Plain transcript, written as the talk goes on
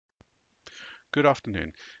Good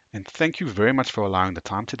afternoon, and thank you very much for allowing the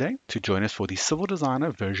time today to join us for the Civil Designer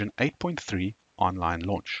version 8.3 online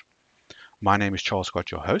launch. My name is Charles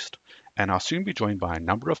Scott, your host, and I'll soon be joined by a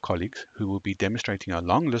number of colleagues who will be demonstrating a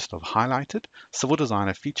long list of highlighted Civil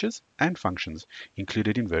Designer features and functions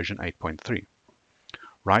included in version 8.3.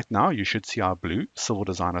 Right now, you should see our blue Civil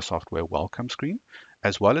Designer software welcome screen,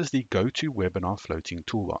 as well as the Go to Webinar floating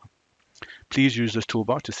toolbar. Please use this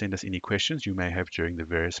toolbar to send us any questions you may have during the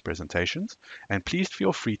various presentations, and please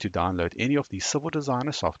feel free to download any of the Civil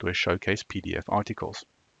Designer Software Showcase PDF articles.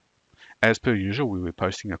 As per usual, we will be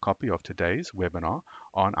posting a copy of today's webinar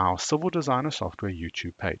on our Civil Designer Software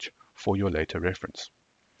YouTube page for your later reference.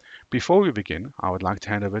 Before we begin, I would like to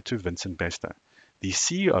hand over to Vincent Bester, the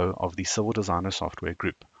CEO of the Civil Designer Software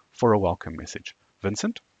Group, for a welcome message.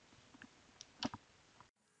 Vincent?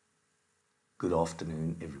 Good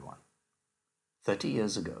afternoon, everyone. 30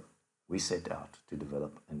 years ago, we set out to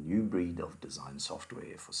develop a new breed of design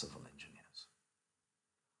software for civil engineers.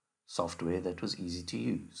 Software that was easy to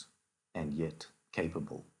use and yet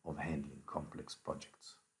capable of handling complex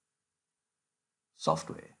projects.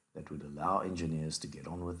 Software that would allow engineers to get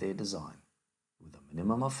on with their design with a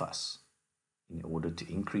minimum of fuss in order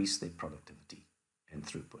to increase their productivity and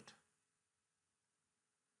throughput.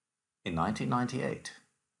 In 1998,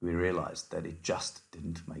 we realized that it just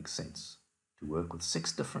didn't make sense to work with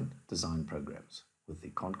 6 different design programs with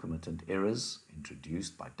the concomitant errors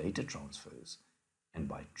introduced by data transfers and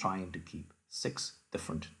by trying to keep 6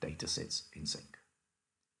 different data sets in sync.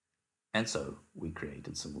 And so we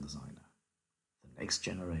created Civil Designer, the next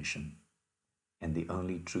generation and the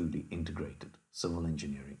only truly integrated civil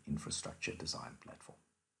engineering infrastructure design platform.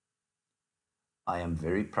 I am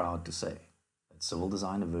very proud to say that Civil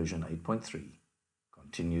Designer version 8.3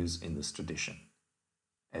 continues in this tradition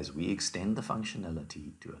as we extend the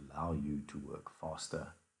functionality to allow you to work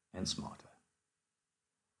faster and smarter.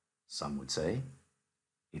 Some would say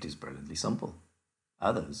it is brilliantly simple,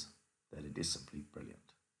 others that it is simply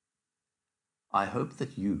brilliant. I hope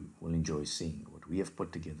that you will enjoy seeing what we have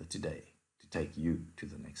put together today to take you to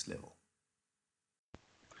the next level.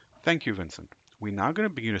 Thank you, Vincent. We're now going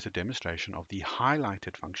to begin with a demonstration of the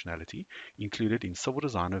highlighted functionality included in Civil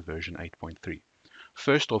Designer version 8.3.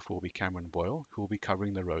 First off will be Cameron Boyle, who will be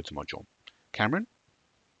covering the roads module. Cameron?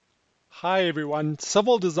 Hi everyone,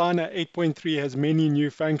 Civil Designer 8.3 has many new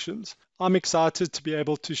functions. I'm excited to be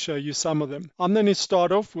able to show you some of them. I'm going to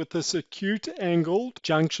start off with this acute angled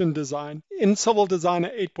junction design. In Civil Designer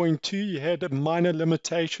 8.2, you had a minor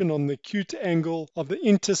limitation on the acute angle of the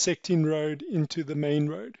intersecting road into the main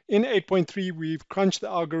road. In 8.3, we've crunched the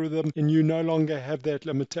algorithm and you no longer have that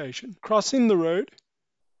limitation. Crossing the road,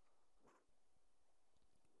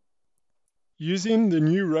 using the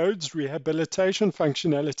new roads rehabilitation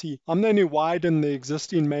functionality, I'm going to widen the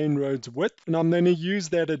existing main road's width, and I'm going to use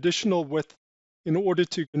that additional width in order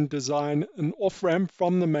to design an off-ramp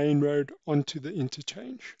from the main road onto the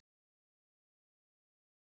interchange.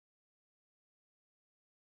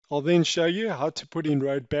 I'll then show you how to put in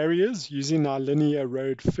road barriers using our linear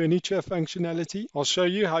road furniture functionality. I'll show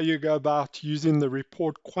you how you go about using the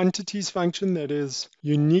report quantities function that is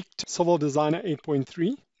unique to Civil Designer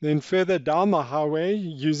 8.3. Then further down the highway,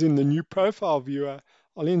 using the new profile viewer,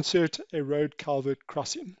 I'll insert a road culvert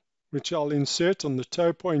crossing, which I'll insert on the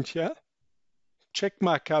tow point here, check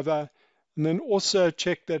my cover, and then also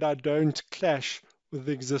check that I don't clash with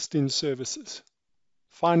the existing services.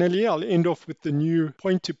 Finally, I'll end off with the new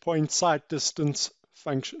point-to-point sight distance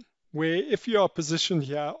function, where if you are positioned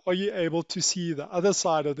here, are you able to see the other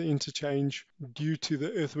side of the interchange due to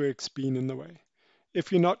the earthworks being in the way?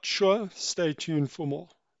 If you're not sure, stay tuned for more.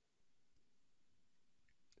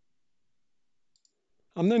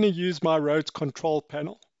 I'm going to use my roads control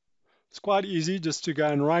panel. It's quite easy just to go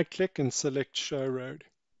and right click and select show road.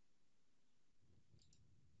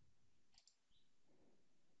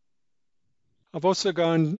 I've also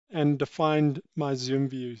gone and defined my zoom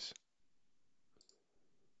views.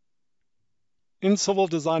 In Civil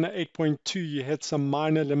Designer 8.2, you had some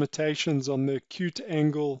minor limitations on the acute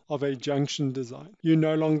angle of a junction design. You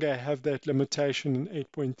no longer have that limitation in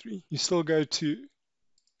 8.3. You still go to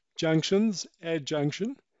Junctions, Add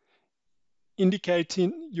Junction,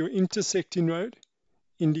 indicating your intersecting road,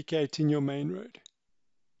 indicating your main road.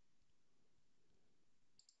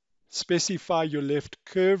 Specify your left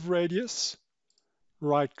curve radius,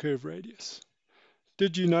 right curve radius.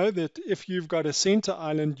 Did you know that if you've got a center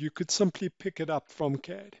island, you could simply pick it up from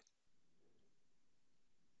CAD?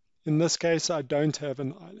 In this case, I don't have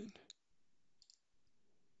an island.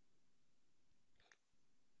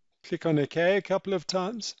 Click on OK a couple of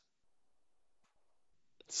times.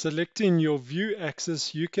 Selecting your view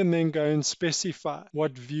axis, you can then go and specify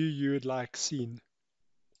what view you would like seen.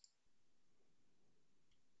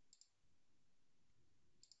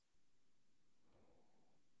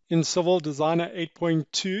 In Civil Designer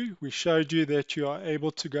 8.2, we showed you that you are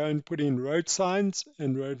able to go and put in road signs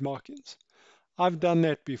and road markings. I've done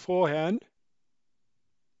that beforehand.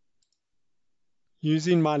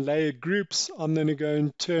 Using my layer groups, I'm going to go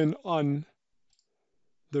and turn on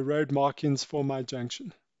the road markings for my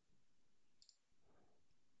junction.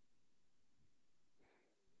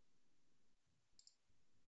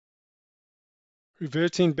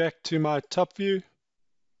 Reverting back to my top view,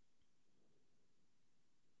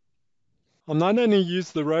 I'm not going to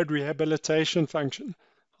use the road rehabilitation function.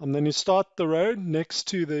 I'm going to start the road next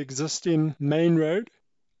to the existing main road,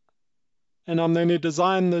 and I'm going to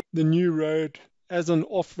design the new road as an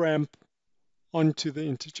off-ramp onto the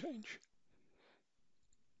interchange.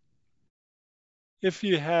 If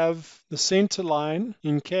you have the center line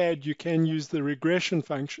in CAD, you can use the regression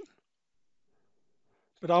function.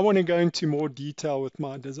 But I want to go into more detail with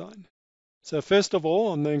my design. So first of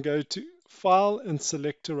all, I'm going to go to File and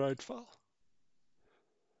select a road file.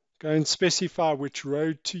 Go and specify which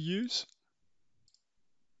road to use.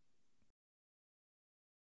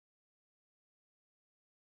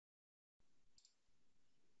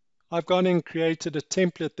 I've gone and created a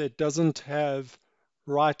template that doesn't have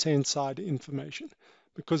right-hand side information,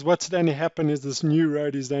 because what's going to happen is this new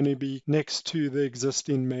road is going to be next to the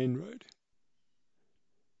existing main road.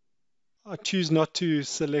 I choose not to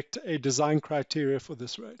select a design criteria for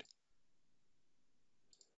this road.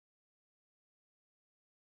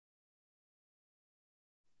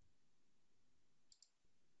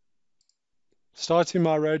 Starting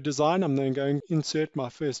my road design, I'm then going to insert my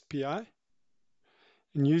first PI.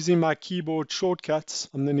 And using my keyboard shortcuts,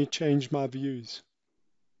 I'm going to change my views.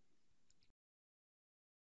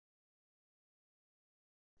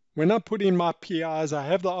 When I put in my PIs, I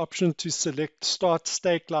have the option to select Start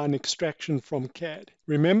Stake Line Extraction from CAD.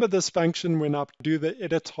 Remember this function when I do the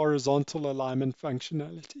Edit Horizontal Alignment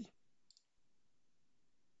functionality.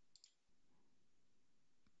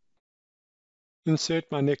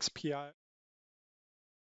 Insert my next PI.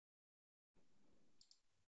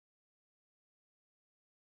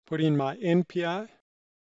 Put in my NPI.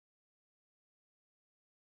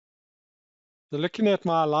 So looking at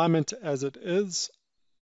my alignment as it is,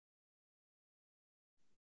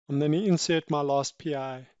 I'm going to insert my last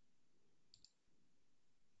PI.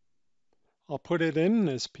 I'll put it in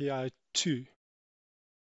as PI 2.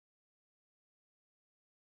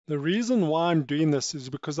 The reason why I'm doing this is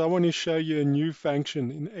because I want to show you a new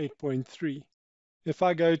function in 8.3. If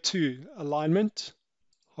I go to Alignment,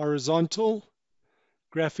 Horizontal,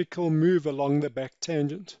 Graphical Move along the back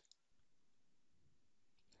tangent,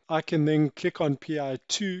 I can then click on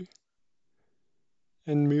PI2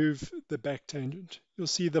 and move the back tangent. You'll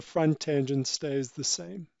see the front tangent stays the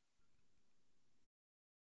same.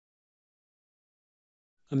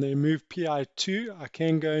 And then move PI2, I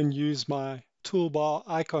can go and use my toolbar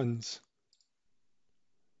icons.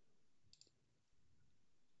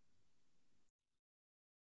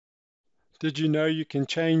 Did you know you can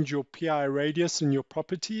change your PI radius in your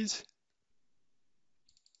properties?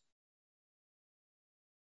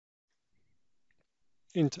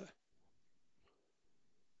 Enter.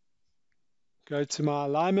 Go to my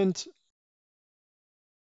alignment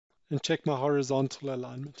and check my horizontal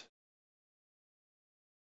alignment.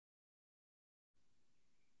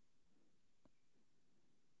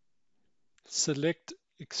 Select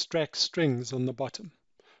Extract Strings on the bottom.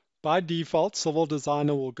 By default, Civil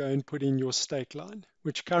Designer will go and put in your stake line,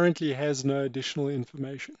 which currently has no additional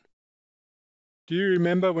information. Do you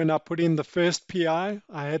remember when I put in the first PI,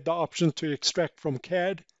 I had the option to extract from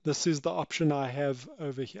CAD? This is the option I have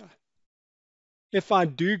over here. If I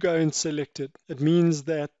do go and select it, it means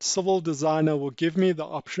that Civil Designer will give me the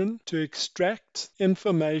option to extract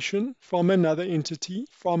information from another entity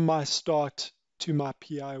from my start to my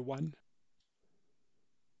PI1.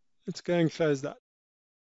 Let's go and close that.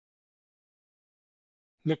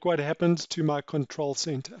 Look what happens to my control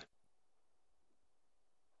center.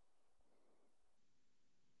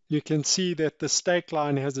 You can see that the stake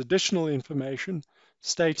line has additional information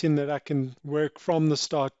stating that I can work from the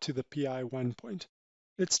start to the PI1 point.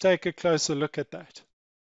 Let's take a closer look at that.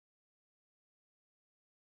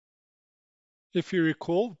 If you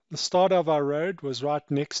recall, the start of our road was right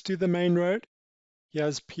next to the main road.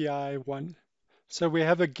 Here's PI1. So we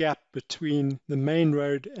have a gap between the main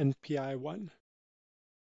road and PI1.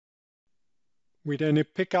 We're going to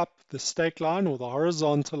pick up the stake line or the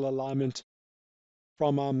horizontal alignment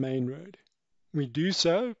from our main road. We do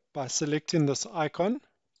so by selecting this icon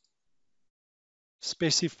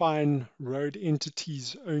specifying road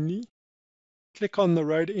entities only. Click on the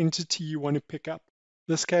road entity you want to pick up.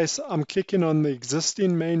 In this case, I'm clicking on the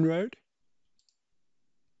existing main road.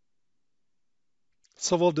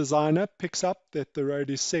 Civil Designer picks up that the road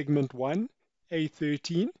is segment 1,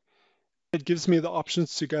 A13. It gives me the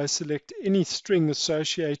options to go select any string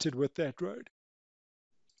associated with that road.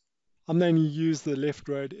 I'm going to use the left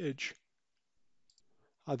road edge.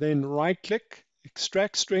 I then right-click,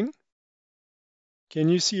 extract string. Can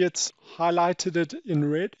you see it's highlighted it in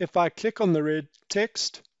red? If I click on the red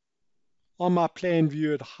text, on my plan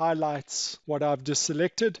view it highlights what I've just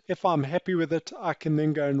selected. If I'm happy with it, I can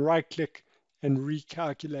then go and right-click and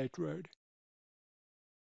recalculate road.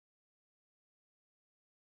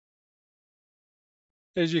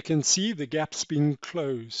 As you can see, the gap's been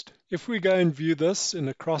closed. If we go and view this in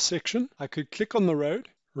a cross-section, I could click on the road,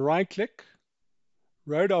 right-click,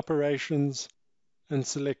 road operations, and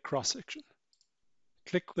select cross-section.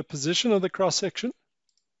 Click the position of the cross-section.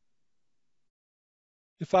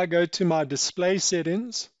 If I go to my display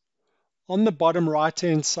settings, on the bottom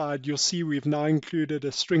right-hand side, you'll see we've now included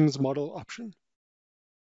a strings model option.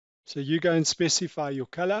 So you go and specify your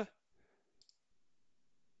color.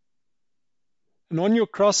 And on your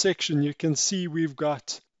cross-section, you can see we've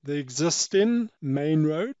got the existing main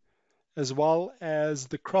road, as well as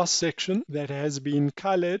the cross-section that has been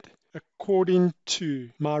colored according to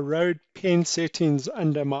my road pen settings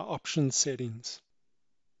under my options settings.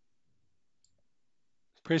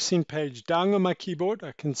 Pressing page down on my keyboard,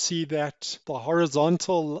 I can see that the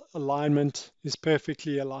horizontal alignment is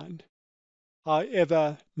perfectly aligned.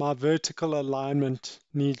 However, my vertical alignment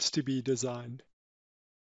needs to be designed.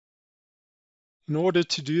 In order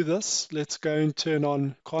to do this, let's go and turn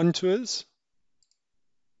on contours.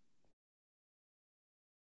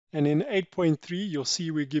 And in 8.3, you'll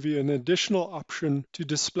see we give you an additional option to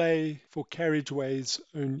display for carriageways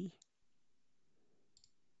only.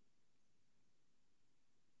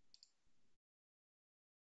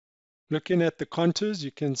 Looking at the contours,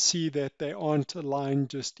 you can see that they aren't aligned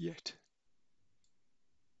just yet.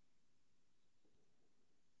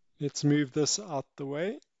 Let's move this out the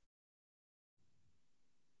way.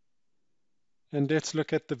 And let's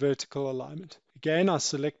look at the vertical alignment. Again, I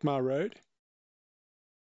select my road.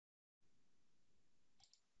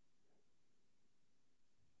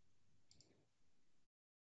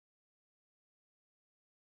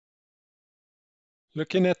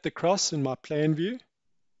 Looking at the cross in my plan view,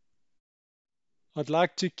 I'd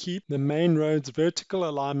like to keep the main road's vertical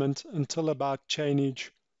alignment until about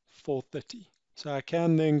chainage 430. So I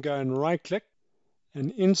can then go and right-click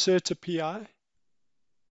and insert a PI.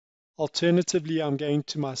 Alternatively, I'm going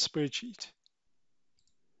to my spreadsheet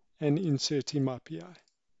and inserting my PI.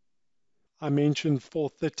 I mentioned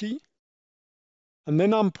 430, and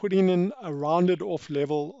then I'm putting in a rounded off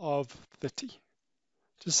level of 30,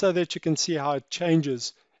 just so that you can see how it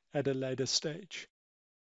changes at a later stage.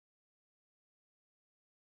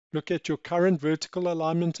 Look at your current vertical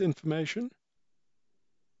alignment information,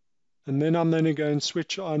 and then I'm going to go and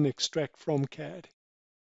switch on extract from CAD.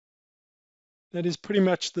 That is pretty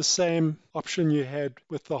much the same option you had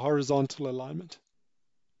with the horizontal alignment.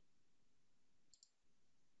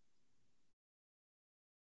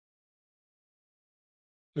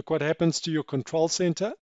 Look what happens to your control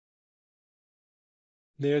center.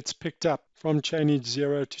 There it's picked up from chainage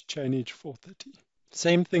 0 to chainage 430.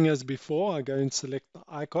 Same thing as before, I go and select the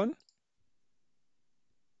icon,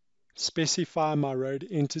 specify my road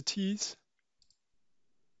entities.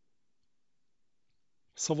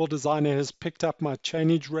 Civil Designer has picked up my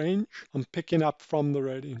chainage range. I'm picking up from the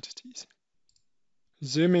road entities.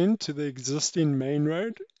 Zoom in to the existing main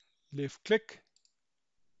road, left click,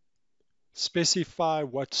 specify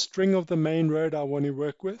what string of the main road I want to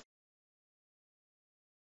work with.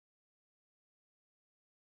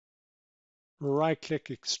 Right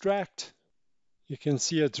click, extract. You can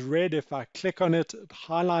see it's red. If I click on it, it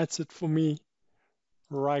highlights it for me.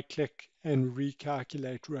 Right click and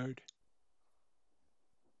recalculate road.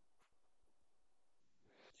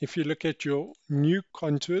 If you look at your new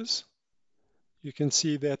contours, you can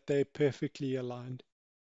see that they're perfectly aligned.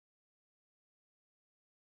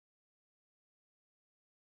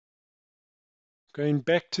 Going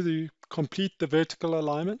back to complete the vertical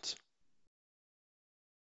alignment.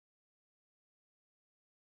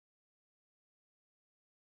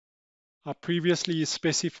 I previously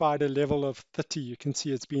specified a level of 30. You can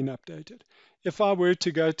see it's been updated. If I were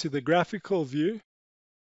to go to the graphical view,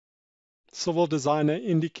 Civil Designer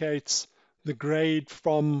indicates the grade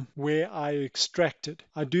from where I extracted.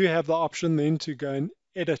 I do have the option then to go and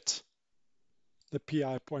edit the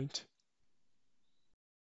PI point.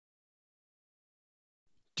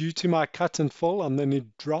 Due to my cut and fill, I'm going to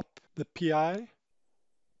drop the PI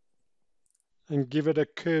and give it a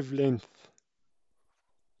curve length.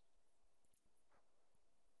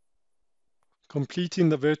 Completing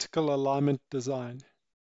the vertical alignment design.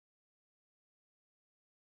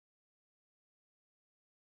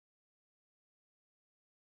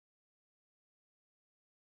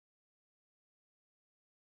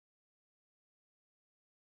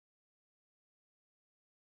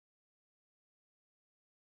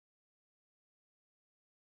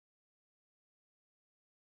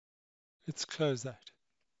 Let's close that.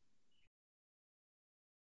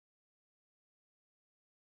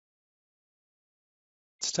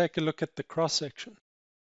 Let's take a look at the cross section.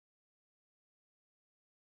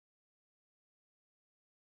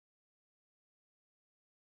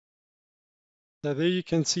 So there you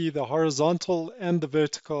can see the horizontal and the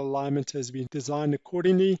vertical alignment has been designed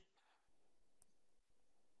accordingly.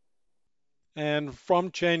 And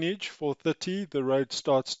from chainage 430, the road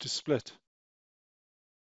starts to split.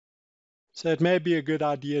 So it may be a good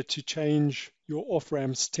idea to change your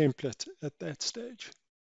off-ramps template at that stage.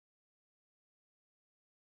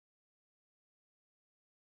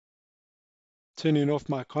 Turning off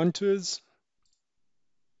my contours.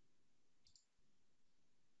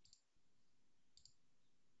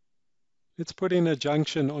 Let's put in a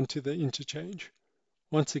junction onto the interchange.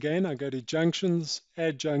 Once again, I go to Junctions,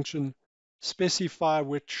 Add Junction, specify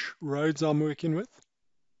which roads I'm working with.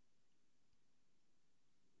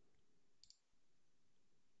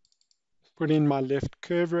 Put in my left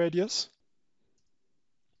curve radius,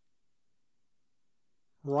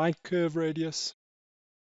 right curve radius.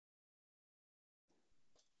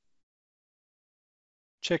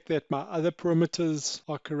 Check that my other parameters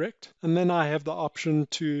are correct, and then I have the option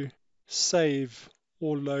to save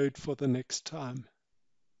or load for the next time.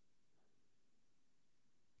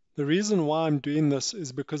 The reason why I'm doing this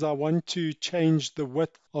is because I want to change the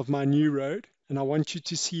width of my new road, and I want you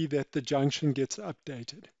to see that the junction gets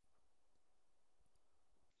updated.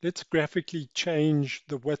 Let's graphically change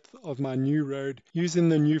the width of my new road using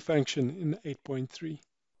the new function in 8.3.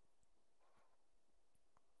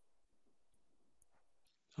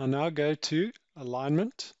 I'll now go to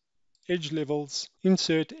Alignment, Edge Levels,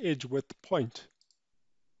 Insert Edge Width Point.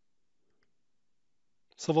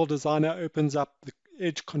 Civil Designer opens up the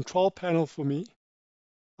edge control panel for me.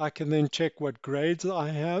 I can then check what grades I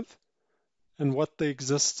have and what the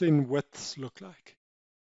existing widths look like.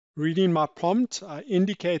 Reading my prompt, I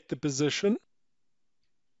indicate the position,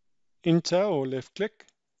 enter or left click.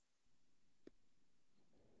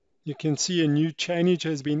 You can see a new chainage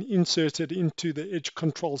has been inserted into the edge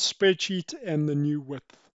control spreadsheet and the new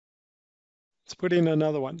width. Let's put in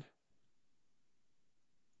another one.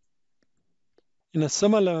 In a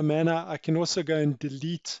similar manner, I can also go and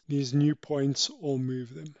delete these new points or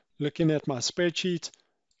move them. Looking at my spreadsheet,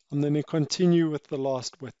 I'm going to continue with the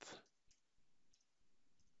last width.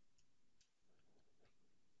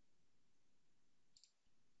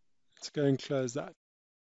 Let's go and close that.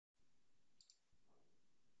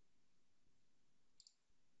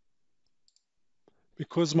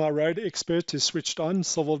 Because my road expert is switched on,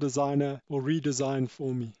 Civil Designer will redesign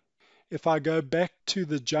for me. If I go back to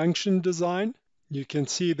the junction design, you can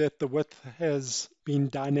see that the width has been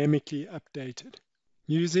dynamically updated.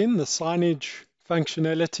 Using the signage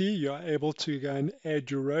functionality, you're able to go and add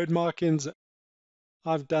your road markings.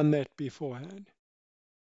 I've done that beforehand.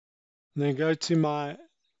 And then go to my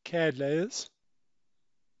CAD layers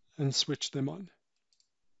and switch them on.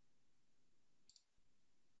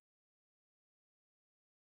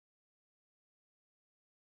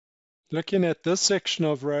 Looking at this section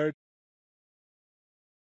of road,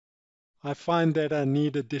 I find that I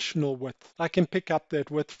need additional width. I can pick up that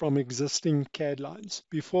width from existing CAD lines.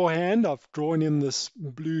 Beforehand, I've drawn in this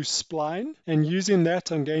blue spline, and using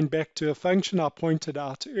that, I'm going back to a function I pointed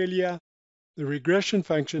out earlier, the regression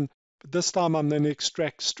function, but this time I'm going to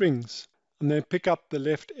extract strings. I'm going to pick up the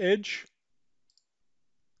left edge,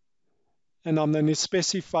 and I'm going to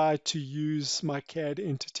specify to use my CAD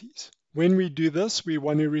entities. When we do this, we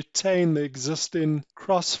want to retain the existing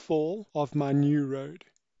crossfall of my new road.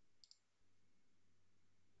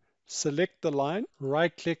 Select the line,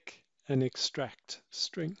 right-click, and extract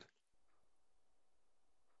string.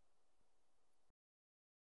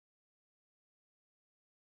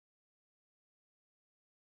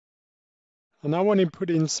 And I want to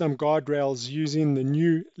put in some guardrails using the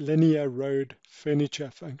new linear road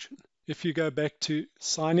furniture function. If you go back to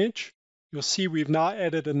signage, you'll see we've now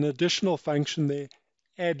added an additional function there,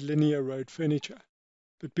 add linear road furniture.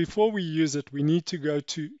 But before we use it, we need to go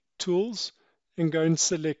to Tools and go and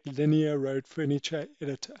select Linear Road Furniture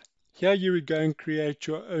Editor. Here you would go and create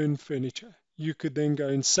your own furniture. You could then go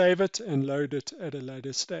and save it and load it at a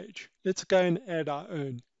later stage. Let's go and add our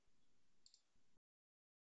own.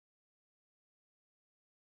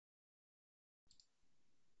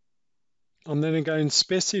 I'm then going to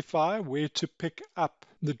specify where to pick up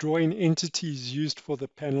the drawing entities used for the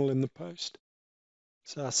panel in the post.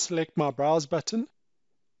 So I select my Browse button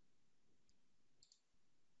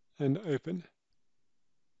and open.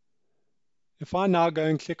 If I now go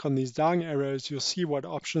and click on these down arrows, you'll see what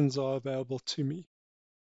options are available to me.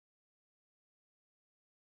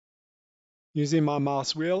 Using my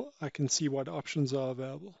mouse wheel, I can see what options are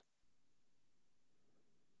available.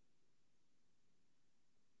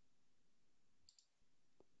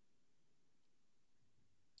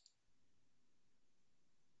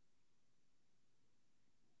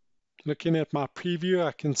 Looking at my preview,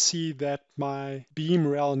 I can see that my beam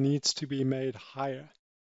rail needs to be made higher.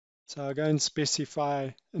 So I'll go and specify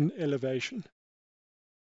an elevation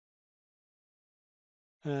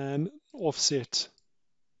and offset.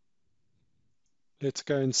 Let's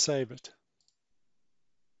go and save it.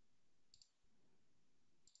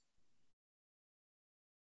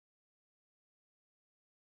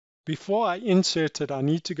 Before I insert it, I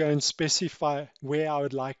need to go and specify where I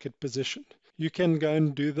would like it positioned. You can go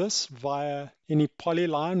and do this via any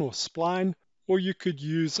polyline or spline, or you could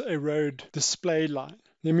use a road display line.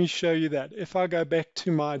 Let me show you that. If I go back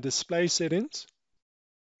to my display settings,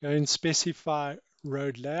 go and specify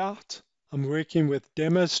road layout. I'm working with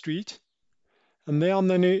Demo Street, and there I'm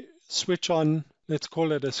going to switch on, let's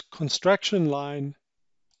call it a construction line,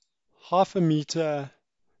 0.5 meter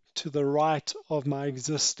to the right of my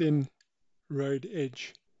existing road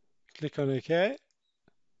edge. Click on OK,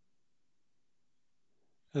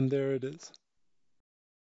 and there it is.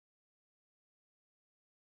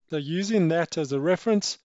 So using that as a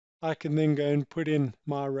reference, I can then go and put in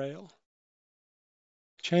my rail.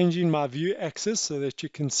 Changing my view axis so that you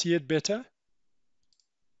can see it better.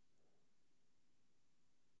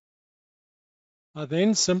 I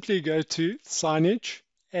then simply go to Signage,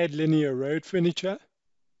 Add Linear Road Furniture.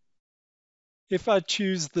 If I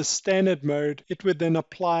choose the standard mode, it would then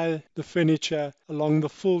apply the furniture along the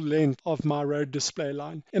full length of my road display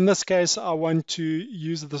line. In this case, I want to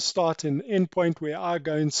use the start and end point where I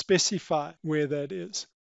go and specify where that is.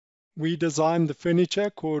 We designed the furniture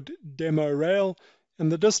called Demo Rail, and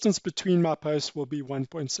the distance between my posts will be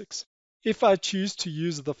 1.6. If I choose to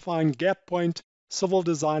use the Find Gap Point, Civil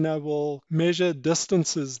Designer will measure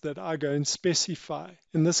distances that I go and specify.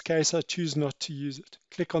 In this case, I choose not to use it.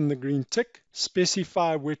 Click on the green tick,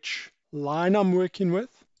 specify which line I'm working with,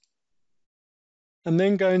 and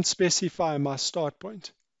then go and specify my start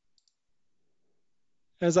point.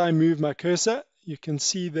 As I move my cursor, you can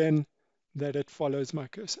see then that it follows my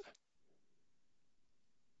cursor.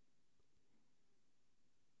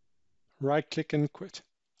 Right-click and quit.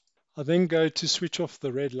 I then go to switch off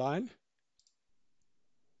the red line.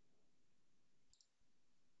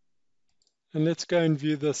 And let's go and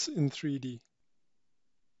view this in 3D.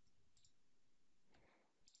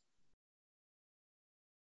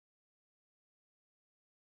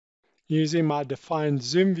 Using my defined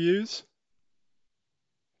zoom views,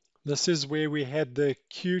 this is where we had the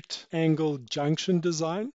acute angle junction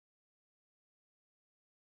design.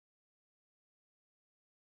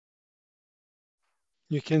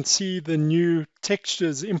 You can see the new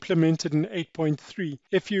textures implemented in 8.3.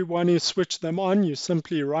 If you want to switch them on, you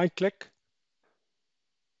simply right-click,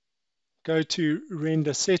 go to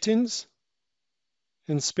Render Settings,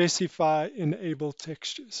 and specify Enable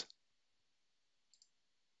Textures.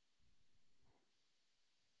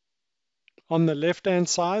 On the left-hand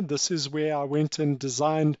side, this is where I went and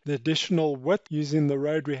designed the additional width using the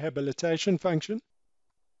road rehabilitation function.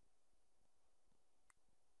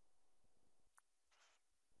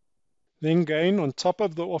 Then going on top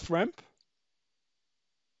of the off-ramp,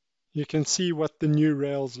 you can see what the new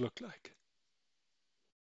rails look like.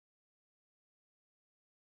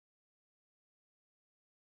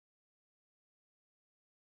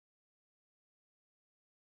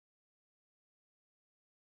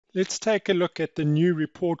 Let's take a look at the new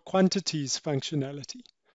report quantities functionality.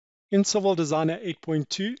 In Civil Designer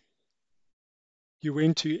 8.2, you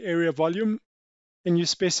went to area volume and you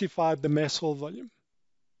specified the mass haul volume.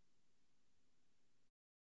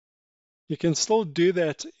 You can still do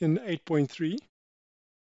that in 8.3.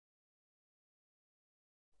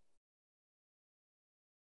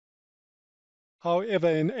 However,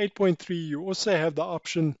 in 8.3, you also have the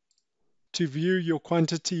option to view your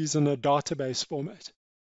quantities in a database format.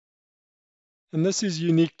 And this is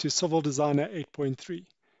unique to Civil Designer 8.3.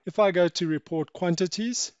 If I go to Report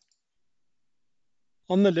Quantities,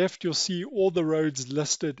 On the left, you'll see all the roads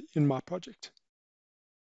listed in my project.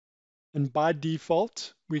 And by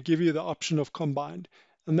default, we give you the option of combined,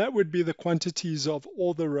 and that would be the quantities of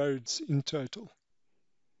all the roads in total.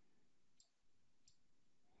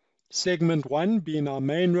 Segment 1, being our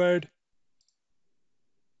main road,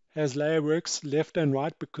 has layer works left and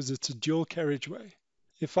right because it's a dual carriageway.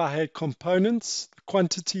 If I had components, the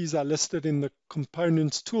quantities are listed in the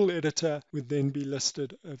components tool editor would then be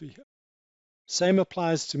listed over here. Same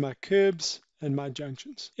applies to my curbs and my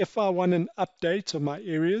junctions. If I want an update of my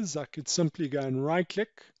areas, I could simply go and right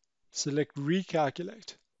click, select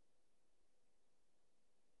recalculate.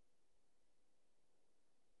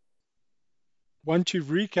 Once you've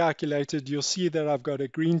recalculated, you'll see that I've got a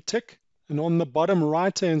green tick, and on the bottom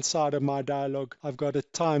right hand side of my dialog, I've got a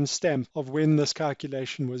timestamp of when this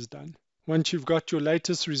calculation was done. Once you've got your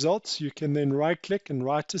latest results, you can then right click and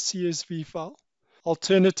write a CSV file.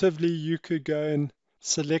 Alternatively, you could go and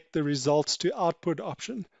select the results to output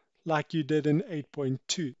option like you did in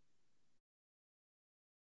 8.2.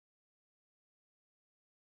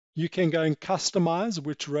 You can go and customize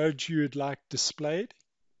which roads you would like displayed.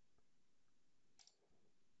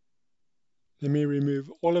 Let me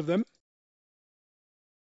remove all of them.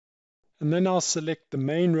 And then I'll select the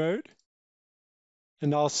main road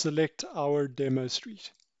and I'll select our demo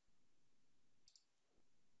street.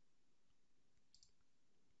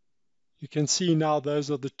 You can see now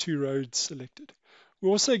those are the two roads selected. We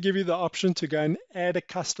also give you the option to go and add a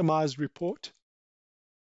customized report.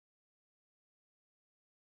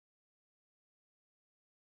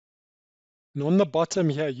 And on the bottom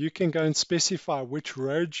here, you can go and specify which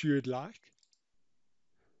roads you would like.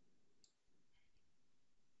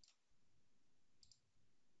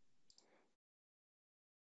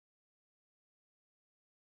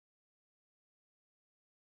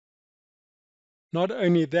 Not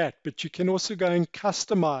only that, but you can also go and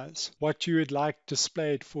customize what you would like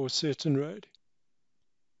displayed for a certain road.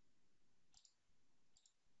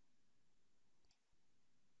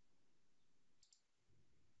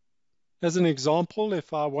 As an example,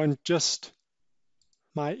 if I want just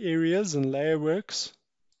my areas and layer works,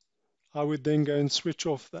 I would then go and switch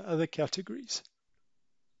off the other categories.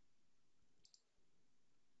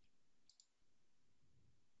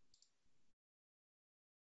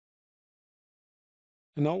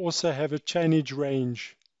 And I also have a chainage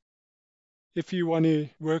range. If you want to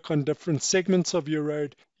work on different segments of your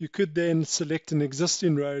road, you could then select an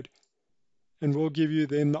existing road and we'll give you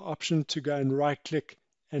then the option to go and right click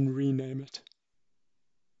and rename it.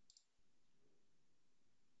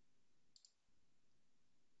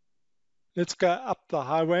 Let's go up the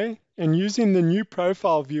highway, and using the new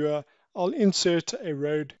profile viewer, I'll insert a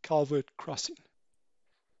road culvert crossing.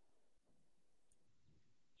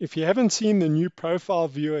 If you haven't seen the new profile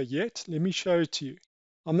viewer yet, let me show it to you.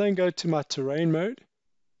 I'm then go to my terrain mode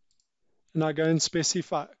and I go and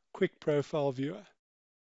specify quick profile viewer.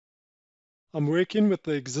 I'm working with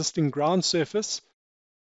the existing ground surface.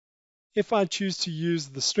 If I choose to use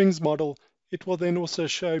the strings model, it will then also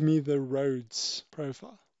show me the roads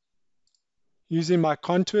profile. Using my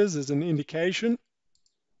contours as an indication,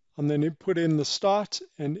 I'm then going to put in the start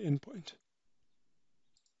and end point.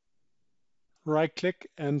 Right click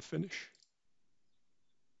and finish.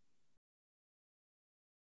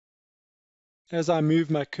 As I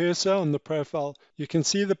move my cursor on the profile, you can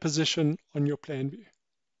see the position on your plan view.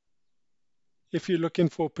 If you're looking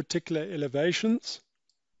for particular elevations,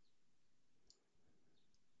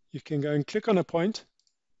 you can go and click on a point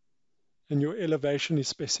and your elevation is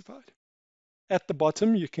specified. At the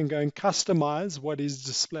bottom, you can go and customize what is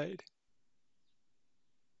displayed.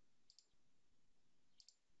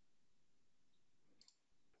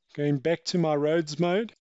 Going back to my roads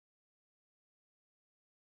mode,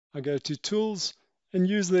 I go to Tools and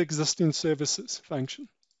use the existing services function.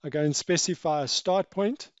 I go and specify a start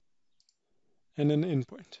point and an end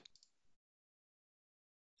point.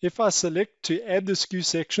 If I select to add the skew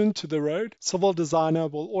section to the road, Civil Designer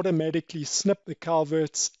will automatically snip the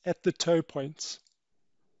culverts at the toe points.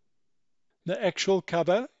 The actual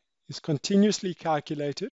cover is continuously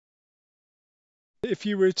calculated. If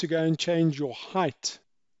you were to go and change your height,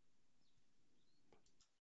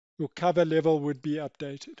 your cover level would be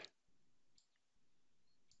updated.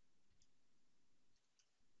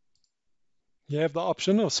 You have the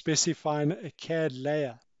option of specifying a CAD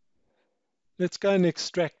layer. Let's go and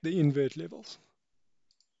extract the invert levels.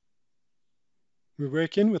 We're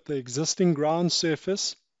working with the existing ground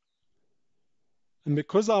surface. And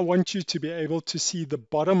because I want you to be able to see the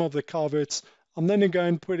bottom of the culverts, I'm going to go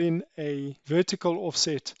and put in a vertical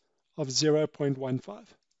offset of 0.15.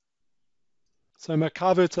 So my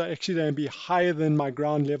culverts are actually going to be higher than my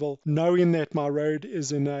ground level, knowing that my road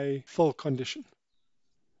is in a full condition.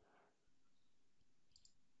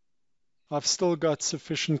 I've still got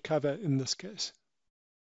sufficient cover in this case.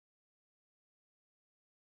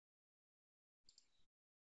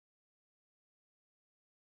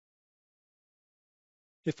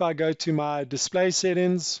 If I go to my display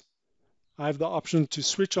settings, I have the option to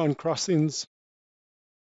switch on crossings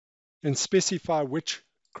and specify which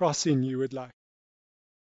crossing you would like.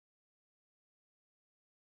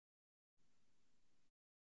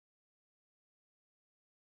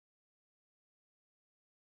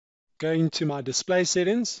 Going to my display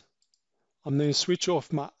settings, I'm going to switch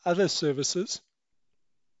off my other services,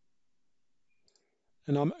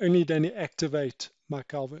 and I'm only going to activate my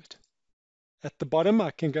culvert. At the bottom, I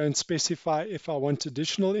can go and specify if I want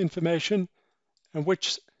additional information and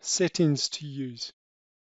which settings to use.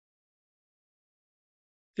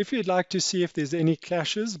 If you'd like to see if there's any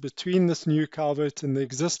clashes between this new culvert and the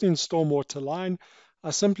existing stormwater line, I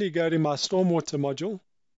simply go to my stormwater module,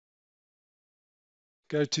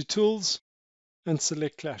 go to Tools, and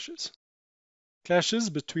select Clashes. Clashes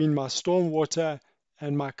between my stormwater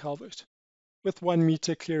and my culvert, with 1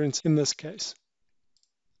 meter clearance in this case.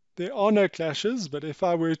 There are no clashes, but if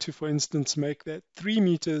I were to, for instance, make that 3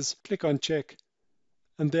 meters, click on Check,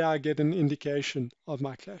 and there I get an indication of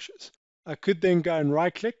my clashes. I could then go and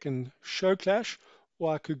right click and show clash,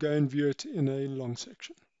 or I could go and view it in a long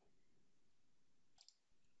section.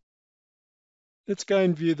 Let's go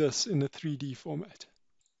and view this in a 3D format.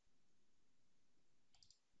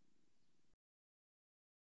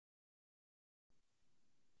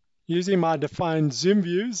 Using my defined zoom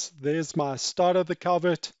views, there's my start of the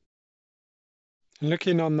culvert. And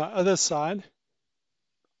looking on the other side,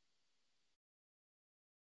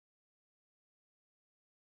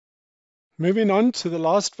 moving on to the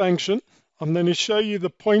last function, I'm going to show you the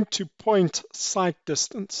point-to-point sight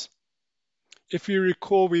distance. If you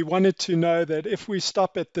recall, we wanted to know that if we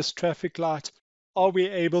stop at this traffic light, are we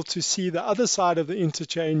able to see the other side of the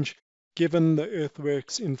interchange given the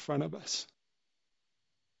earthworks in front of us?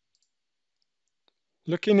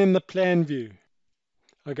 Looking in the plan view,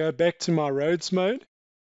 I go back to my roads mode,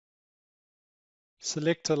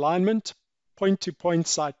 select alignment, point-to-point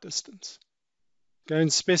sight distance. Go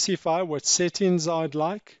and specify what settings I'd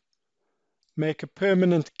like, make a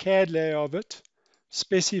permanent CAD layer of it,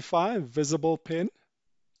 specify visible pen,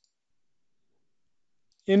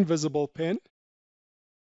 invisible pen,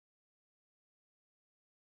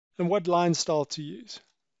 and what line style to use.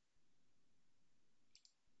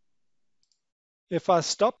 If I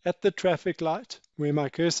stop at the traffic light where my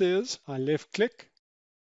cursor is, I left click.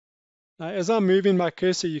 Now as I'm moving my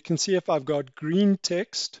cursor, you can see if I've got green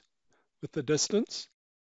text with the distance,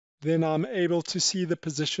 then I'm able to see the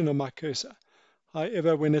position of my cursor.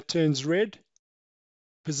 However, when it turns red,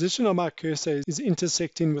 position of my cursor is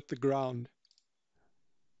intersecting with the ground.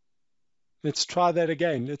 Let's try that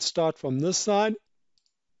again. Let's start from this side.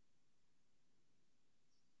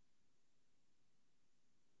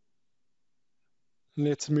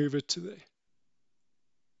 Let's move it to there.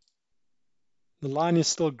 The line is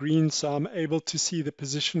still green, so I'm able to see the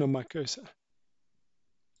position of my cursor.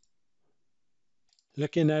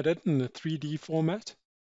 Looking at it in a 3D format.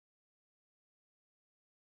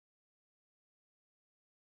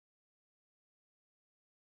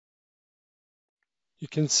 You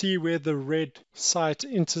can see where the red sight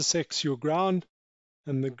intersects your ground,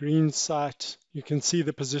 and the green sight, you can see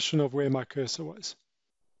the position of where my cursor was.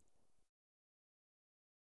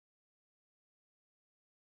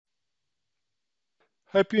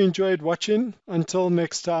 Hope you enjoyed watching. Until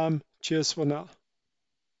next time, cheers for now.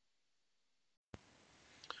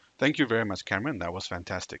 Thank you very much, Cameron. That was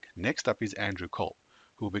fantastic. Next up is Andrew Cole,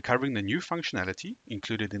 who will be covering the new functionality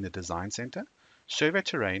included in the Design Center, Survey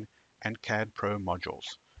Terrain, and CAD Pro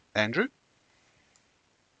modules. Andrew?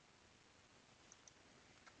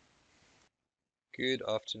 Good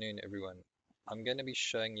afternoon, everyone. I'm going to be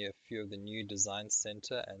showing you a few of the new Design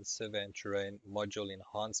Center and Survey and Terrain module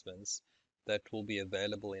enhancements that will be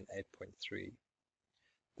available in 8.3.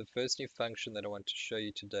 The first new function that I want to show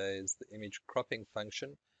you today is the image cropping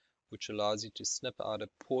function, which allows you to snip out a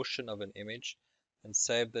portion of an image and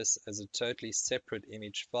save this as a totally separate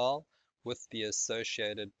image file with the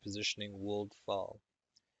associated positioning world file.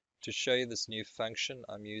 To show you this new function,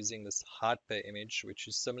 I'm using this height bay image, which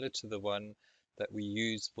is similar to the one that we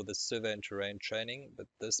use for the survey and terrain training, but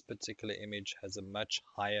this particular image has a much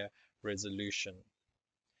higher resolution.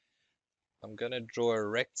 I'm going to draw a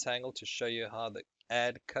rectangle to show you how the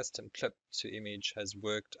add custom clip to image has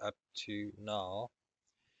worked up to now.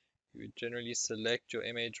 You would generally select your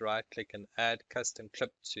image, right click and add custom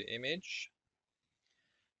clip to image,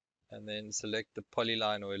 and then select the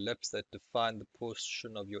polyline or ellipse that define the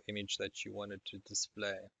portion of your image that you wanted to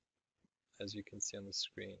display, as you can see on the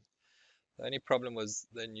screen. The only problem was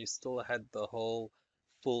then you still had the whole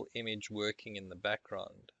full image working in the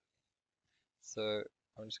background. So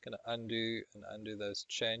I'm just going to undo those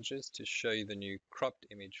changes to show you the new cropped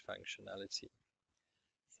image functionality.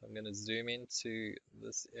 So I'm going to zoom into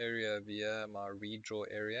this area over here, my redraw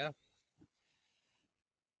area.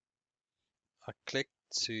 I click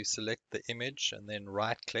to select the image and then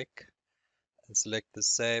right click and select the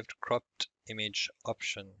saved cropped image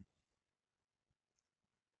option.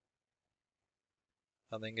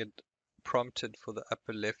 I then get prompted for the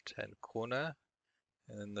upper left hand corner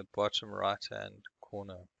and then the bottom right hand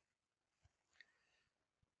corner.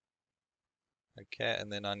 Okay,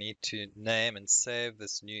 and then I need to name and save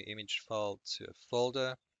this new image file to a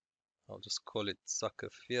folder. I'll just call it soccer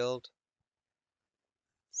field.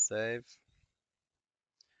 Save.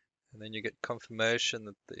 And then you get confirmation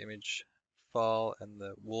that the image file and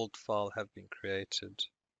the world file have been created.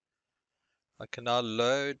 I can now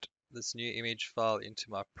load this new image file into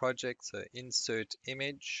my project. So insert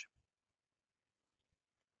image.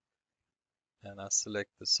 And I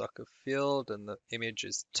select the soccer field and the image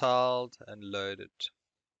is tiled and loaded.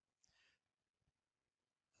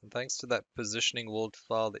 And thanks to that positioning world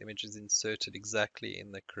file, the image is inserted exactly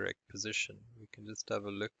in the correct position. We can just have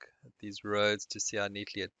a look at these roads to see how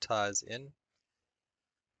neatly it ties in.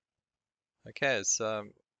 Okay, so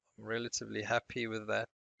I'm relatively happy with that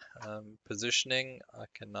positioning. I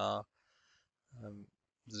can now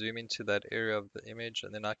zoom into that area of the image,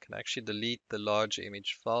 and then I can actually delete the larger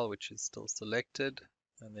image file, which is still selected,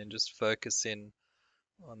 and then just focus in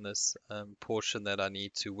on this portion that I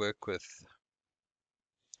need to work with.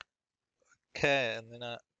 Okay, and then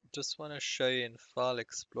I just want to show you in File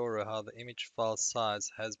Explorer how the image file size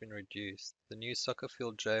has been reduced. The new soccer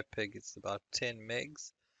field JPEG is about 10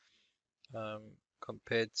 megs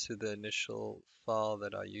compared to the initial file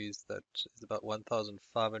that I used that is about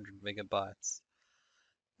 1,500 megabytes.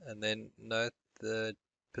 And then note the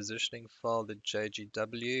positioning file, the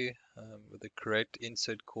JGW, with the correct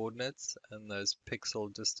insert coordinates and those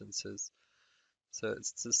pixel distances. So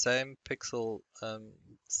it's the same pixel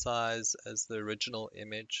size as the original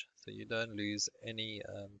image, so you don't lose any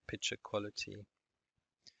picture quality.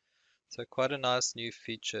 So quite a nice new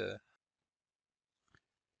feature.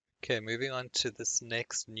 Okay, moving on to this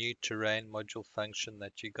next new terrain module function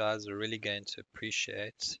that you guys are really going to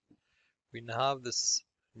appreciate. We now have this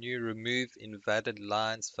new remove invalid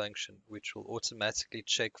lines function, which will automatically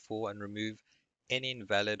check for and remove any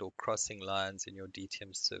invalid or crossing lines in your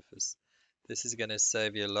DTM surface. This is going to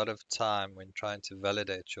save you a lot of time when trying to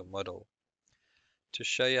validate your model. To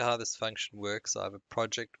show you how this function works, I have a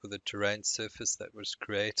project with a terrain surface that was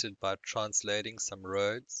created by translating some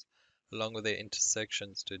roads along with their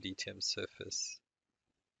intersections to a DTM surface.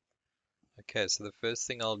 Okay, so the first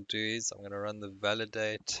thing I'll do is I'm going to run the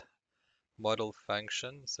validate model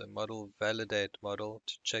function. So model validate model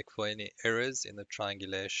to check for any errors in the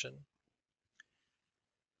triangulation.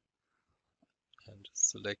 And just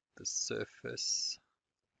select the surface.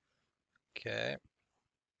 Okay.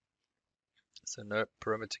 So no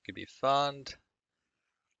perimeter could be found.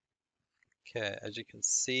 Okay, as you can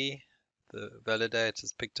see, the validate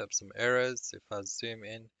has picked up some errors. If I zoom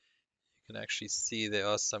in, you can actually see there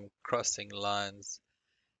are some crossing lines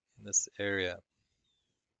in this area.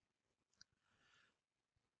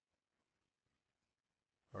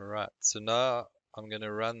 Alright, so now I'm going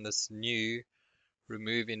to run this new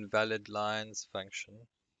remove invalid lines function,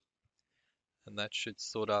 and that should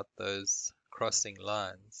sort out those crossing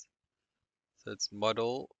lines. So it's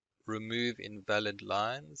model remove invalid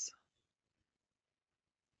lines,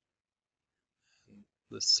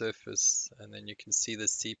 the surface, and then you can see the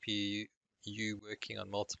CPU working on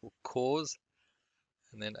multiple cores.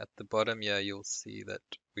 And then at the bottom here, you'll see that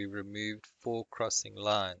we removed 4 crossing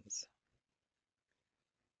lines.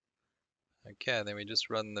 Okay, and then we just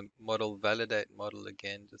run the model validate model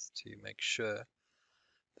again just to make sure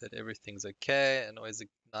that everything's okay. And always a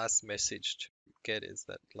nice message to get is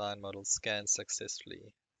that line model scanned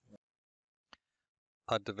successfully.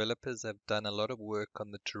 Our developers have done a lot of work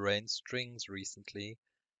on the terrain strings recently,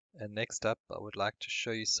 and next up I would like to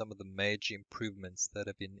show you some of the major improvements that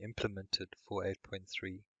have been implemented for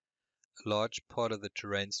 8.3. A large part of the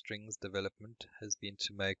terrain strings development has been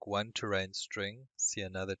to make one terrain string see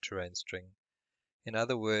another terrain string. In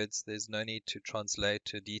other words, there's no need to translate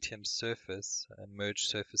to a DTM surface and merge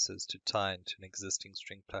surfaces to tie into an existing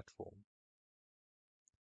string platform.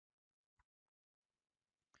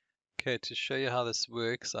 Okay, to show you how this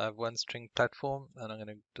works, I have one string platform and I'm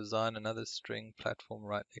going to design another string platform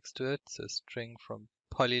right next to it. So string from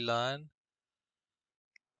Polyline.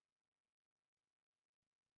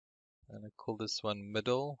 And I call this one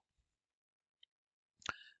middle.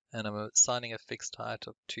 And I'm assigning a fixed height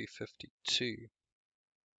of 252.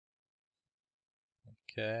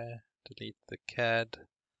 Okay, delete the CAD.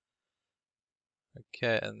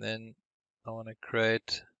 Okay, and then I want to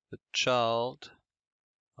create the child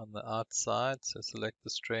on the outside. So select the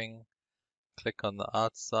string, click on the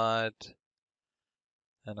outside,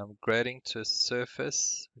 and I'm grading to a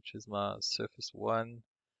surface, which is my surface 1.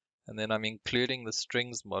 And then I'm including the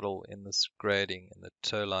strings model in this grading, in the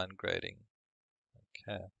toe line grading.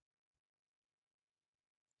 Okay.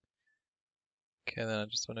 Okay, then I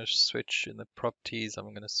just want to switch in the properties.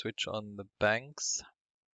 I'm going to switch on the banks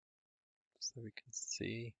so we can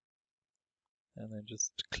see. And then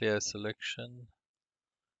just clear selection.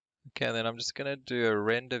 Okay, and then I'm just going to do a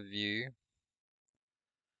render view.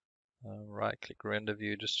 Right click render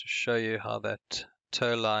view just to show you how that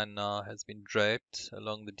toe line now has been draped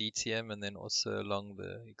along the DTM and then also along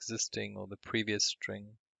the existing or the previous string.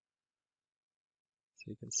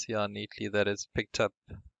 So you can see how neatly that is picked up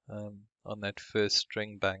on that first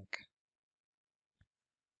string bank.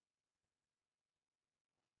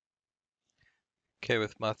 Okay,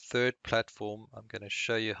 with my third platform, I'm going to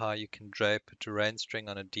show you how you can drape a terrain string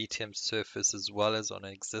on a DTM surface as well as on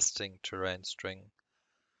an existing terrain string.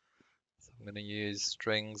 So I'm going to use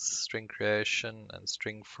strings, string creation, and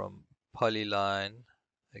string from Polyline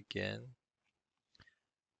again.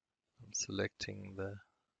 I'm selecting the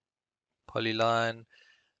Polyline.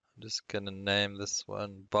 I'm just going to name this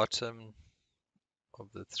one bottom of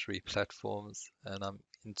the 3 platforms, and I'm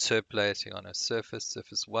interpolating on a surface,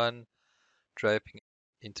 surface 1, draping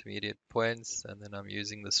intermediate points, and then I'm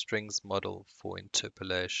using the strings model for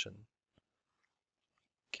interpolation.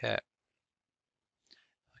 Okay,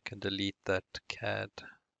 I can delete that CAD.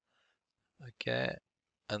 Okay,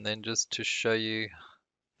 and then just to show you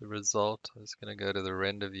the result, I'm just going to go to the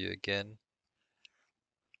render view again,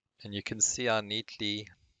 and you can see how neatly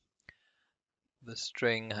the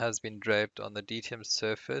string has been draped on the DTM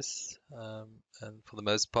surface, and for the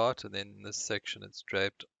most part, and then in this section it's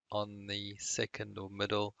draped on the second or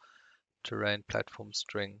middle terrain platform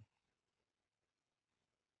string.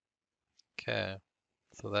 Okay,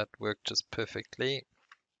 so that worked just perfectly.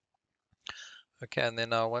 Okay, and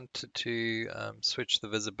then I wanted to switch the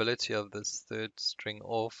visibility of this third string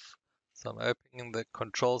off. So I'm opening the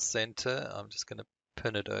control center. I'm just going to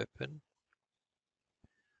pin it open.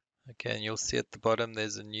 Okay, and you'll see at the bottom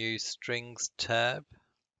there's a new strings tab,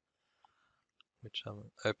 which I'm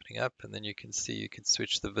opening up, and then you can see you can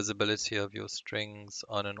switch the visibility of your strings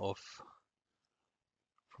on and off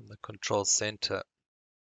from the control center.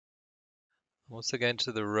 I'm also going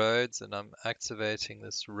to the roads and I'm activating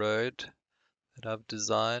this road that I've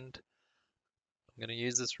designed. I'm going to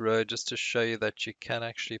use this road just to show you that you can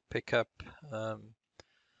actually pick up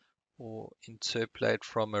or interpolate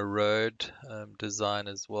from a road design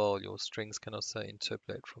as well. Your strings can also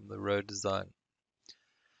interpolate from the road design.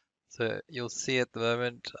 So you'll see at the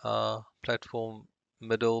moment our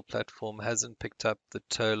middle platform hasn't picked up the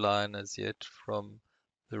toe line as yet from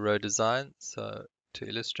the road design. So to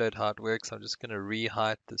illustrate how it works, I'm just going to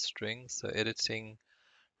reheight the string. So editing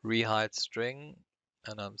reheight string,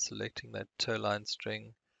 and I'm selecting that toe line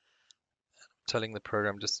string. I'm telling the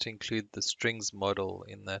program just to include the strings model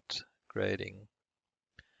in that grading.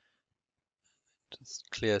 Just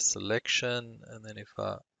clear selection, and then if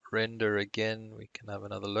I render again, we can have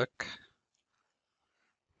another look.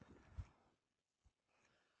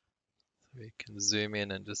 So we can zoom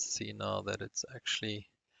in and just see now that it's actually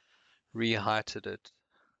reheighted it.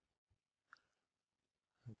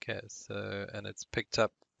 Okay, so, and it's picked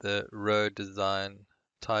up the road design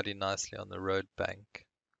tidy nicely on the road bank.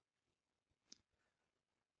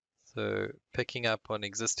 So picking up on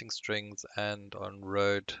existing strings and on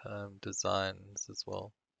road designs as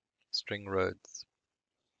well, string roads.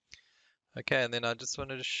 Okay, and then I just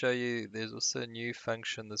wanted to show you there's also a new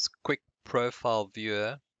function, this quick profile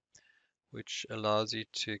viewer, which allows you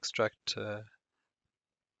to extract a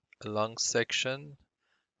long section.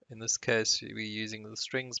 In this case, we're using the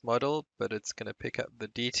strings model, but it's going to pick up the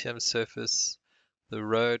DTM surface, the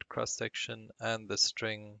road cross-section, and the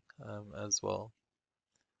string as well.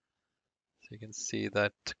 So you can see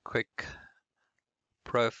that quick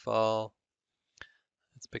profile.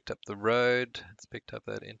 It's picked up the road, it's picked up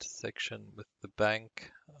that intersection with the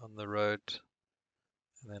bank on the road,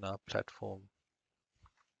 and then our platform.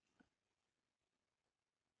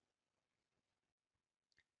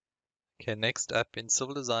 Okay, next up in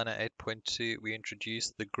Civil Designer 8.2, we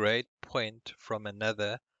introduced the grade point from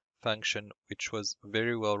another function, which was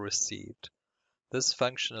very well received. This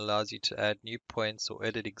function allows you to add new points or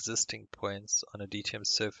edit existing points on a DTM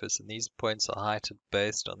surface, and these points are heighted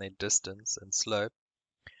based on their distance and slope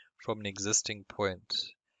from an existing point.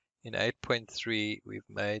 In 8.3, we've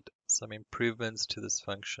made some improvements to this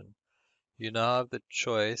function. You now have the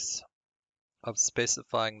choice of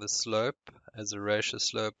specifying the slope as a ratio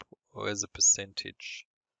slope or as a percentage.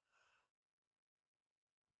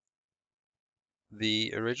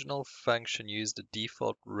 The original function used a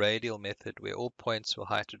default radial method where all points were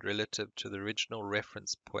heighted relative to the original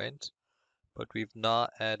reference point, but we've now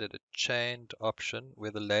added a chained option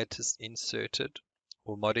where the latest inserted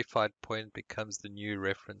or modified point becomes the new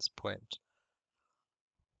reference point.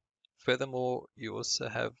 Furthermore, you also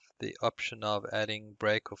have the option of adding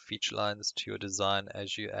break or feature lines to your design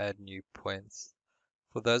as you add new points.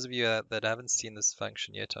 For those of you that haven't seen this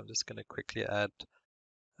function yet, I'm just going to quickly add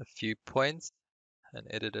a few points and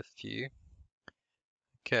edit a few.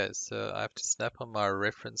 Okay, so I have to snap on my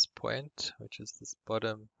reference point, which is this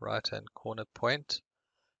bottom right hand corner point,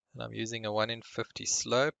 and I'm using a 1 in 50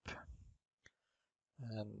 slope,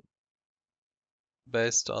 and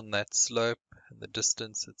based on that slope and the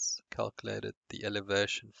distance, it's calculated the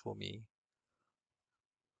elevation for me.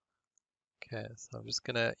 Okay, so I'm just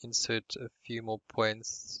going to insert a few more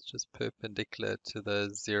points just perpendicular to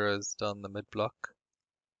those zeros down the mid block.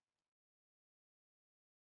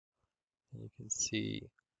 And you can see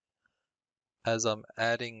as I'm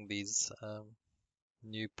adding these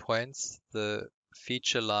new points, the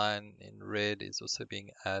feature line in red is also being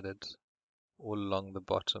added all along the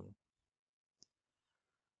bottom.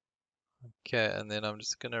 Okay, and then I'm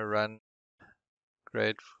just going to run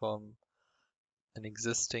grade from an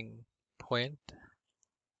existing point.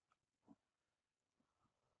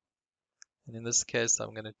 And in this case,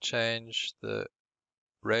 I'm going to change the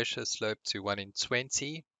ratio slope to 1 in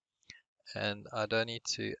 20. And I don't need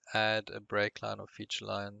to add a break line or feature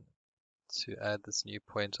line to add this new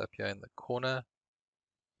point up here in the corner.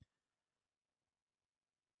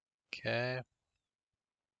 Okay.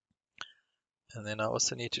 And then I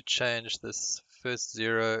also need to change this first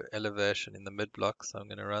zero elevation in the mid block. So I'm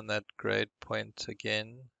going to run that grade point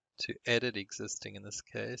again to edit existing in this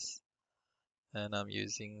case. And I'm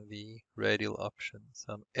using the radial option.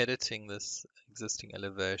 So I'm editing this existing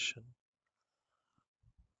elevation.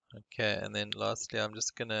 Okay, and then lastly, I'm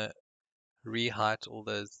just going to re-height all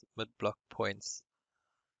those mid block points.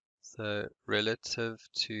 So relative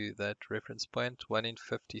to that reference point, 1 in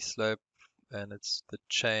 50 slope, and it's the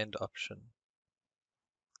chained option.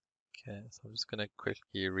 Okay, so I'm just going to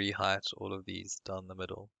quickly re-height all of these down the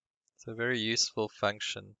middle. It's a very useful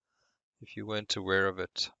function if you weren't aware of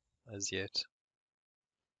it as yet.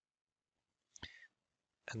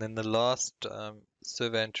 And then the last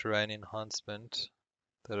survey and terrain enhancement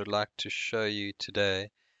that I'd like to show you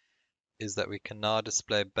today is that we can now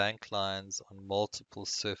display bank lines on multiple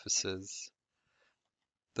surfaces.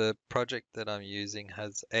 The project that I'm using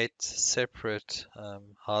has 8 separate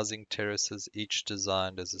housing terraces, each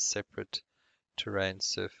designed as a separate terrain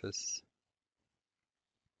surface.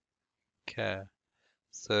 Okay,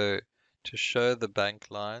 so to show the bank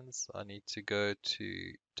lines, I need to go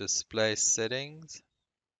to display settings.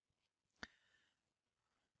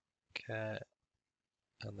 Okay,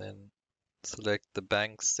 and then select the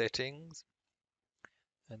bank settings,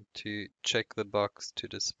 and to check the box to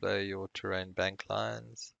display your terrain bank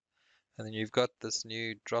lines. And then you've got this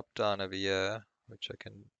new drop down over here, which I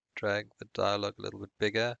can drag the dialog a little bit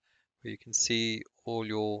bigger, where you can see all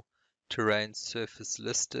your terrain surface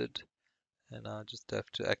listed. And I just have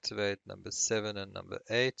to activate number 7 and number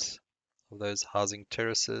 8 of those housing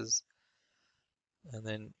terraces. And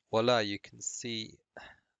then voila, you can see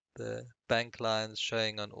the bank lines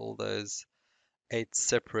showing on all those 8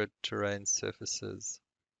 separate terrain surfaces.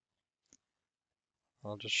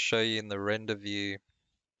 I'll just show you in the render view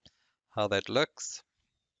how that looks.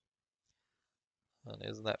 And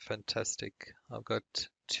isn't that fantastic? I've got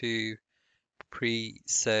 2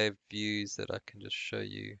 pre-saved views that I can just show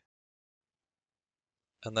you.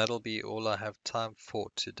 And that'll be all I have time for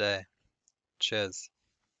today. Cheers.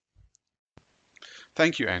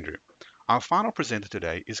 Thank you, Andrew. Our final presenter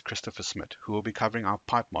today is Christopher Smith, who will be covering our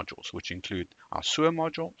pipe modules, which include our sewer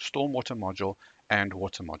module, stormwater module, and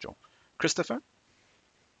water module. Christopher?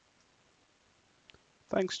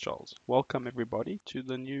 Thanks, Charles. Welcome everybody to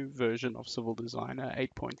the new version of Civil Designer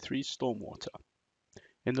 8.3 Stormwater.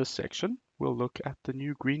 In this section, we'll look at the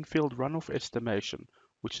new Greenfield runoff estimation,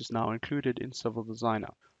 which is now included in Civil Designer.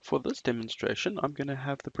 For this demonstration, I'm going to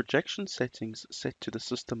have the projection settings set to the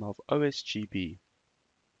system of OSGB.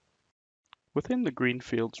 Within the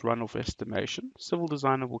Greenfields runoff estimation, Civil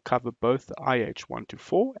Designer will cover both the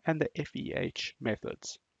IH124 and the FEH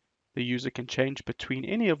methods. The user can change between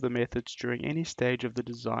any of the methods during any stage of the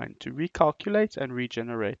design to recalculate and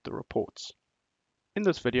regenerate the reports. In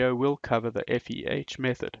this video, we'll cover the FEH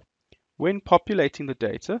method. When populating the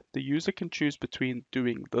data, the user can choose between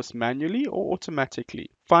doing this manually or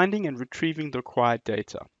automatically, finding and retrieving the required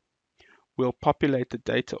data. We'll populate the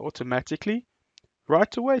data automatically.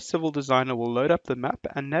 Right away, Civil Designer will load up the map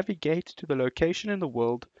and navigate to the location in the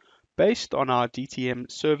world based on our DTM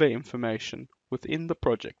survey information within the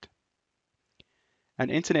project. An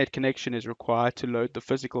internet connection is required to load the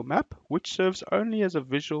physical map, which serves only as a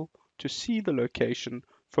visual to see the location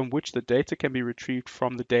from which the data can be retrieved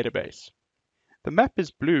from the database. The map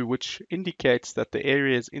is blue, which indicates that the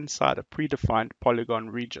area is inside a predefined polygon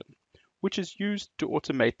region, which is used to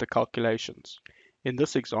automate the calculations. In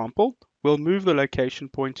this example, we'll move the location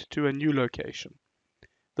point to a new location.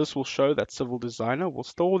 This will show that Civil Designer will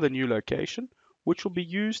store the new location, which will be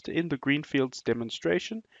used in the Greenfields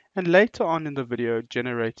demonstration and later on in the video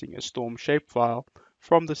generating a storm shapefile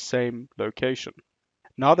from the same location.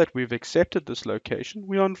 Now that we've accepted this location,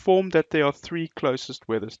 we are informed that there are 3 closest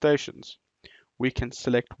weather stations. We can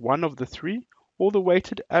select one of the 3 or the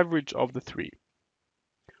weighted average of the 3.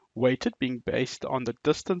 Weighted being based on the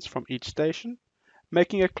distance from each station,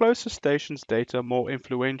 making a closer station's data more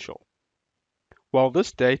influential. While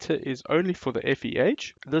this data is only for the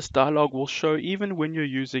FEH, this dialog will show even when you're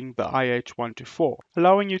using the IH124,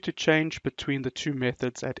 allowing you to change between the 2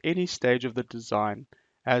 methods at any stage of the design,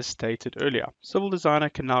 as stated earlier. Civil Designer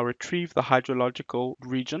can now retrieve the hydrological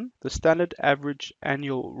region, the standard average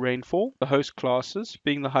annual rainfall, the host classes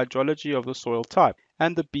being the hydrology of the soil type,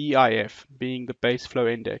 and the BIF being the base flow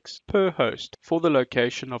index per host for the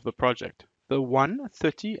location of the project. The 1,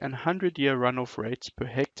 30 and 100-year runoff rates per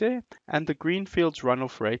hectare and the Greenfields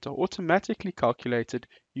runoff rate are automatically calculated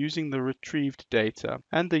using the retrieved data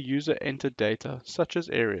and the user-entered data such as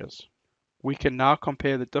areas. We can now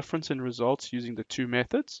compare the difference in results using the 2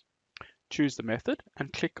 methods. Choose the method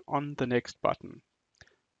and click on the next button,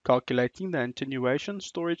 calculating the attenuation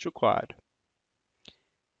storage required.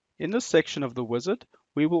 In this section of the wizard,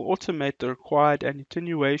 we will automate the required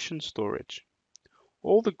attenuation storage.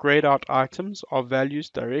 All the grayed out items are values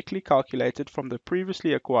directly calculated from the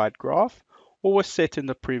previously acquired graph or were set in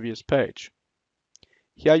the previous page.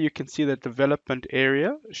 Here you can see the development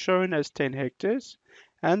area shown as 10 hectares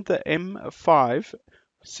and the M5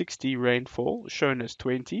 60 rainfall shown as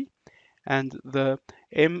 20 and the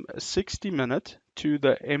M60 minute to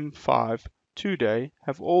the M5 2-day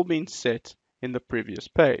have all been set in the previous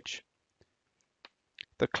page.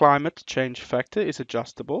 The climate change factor is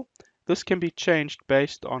adjustable. This can be changed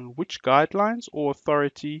based on which guidelines or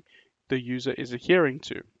authority the user is adhering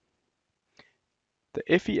to. The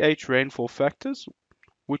FEH rainfall factors,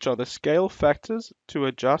 which are the scale factors to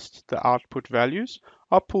adjust the output values,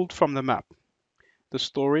 are pulled from the map. The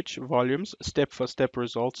storage volumes step-for-step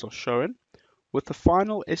results are shown, with the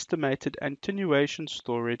final estimated attenuation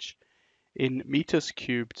storage in meters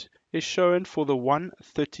cubed is shown for the 1,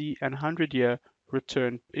 30 and 100-year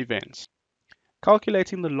return events.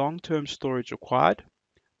 Calculating the long-term storage required,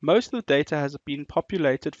 most of the data has been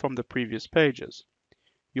populated from the previous pages.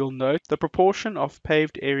 You'll note the proportion of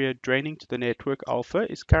paved area draining to the network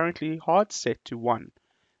alpha is currently hard set to 1.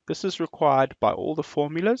 This is required by all the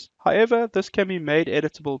formulas. However, this can be made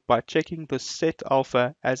editable by checking the set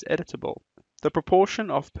alpha as editable. The proportion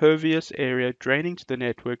of pervious area draining to the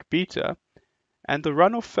network beta and the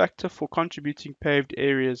runoff factor for contributing paved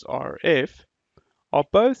areas RF are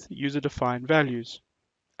both user-defined values.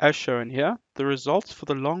 As shown here, the results for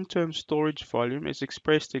the long-term storage volume is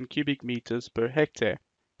expressed in cubic meters per hectare.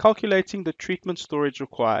 Calculating the treatment storage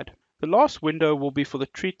required. The last window will be for the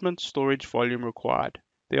treatment storage volume required.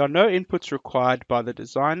 There are no inputs required by the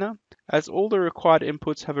designer, as all the required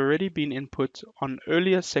inputs have already been input on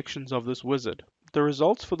earlier sections of this wizard. The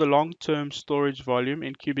results for the long-term storage volume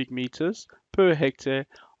in cubic meters per hectare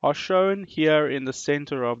are shown here in the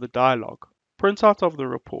center of the dialog. Printout of the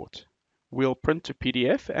report. We'll print to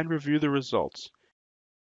PDF and review the results.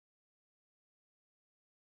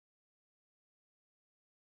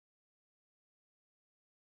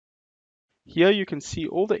 Here you can see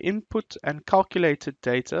all the input and calculated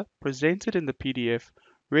data presented in the PDF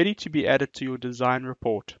ready to be added to your design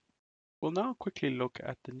report. We'll now quickly look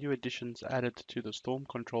at the new additions added to the storm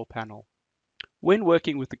control panel. When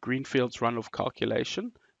working with the Greenfields runoff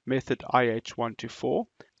calculation, method IH124,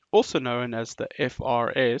 also known as the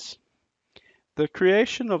FRS, the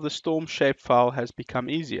creation of the storm shapefile has become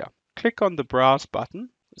easier. Click on the Browse button.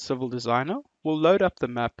 Civil Designer will load up the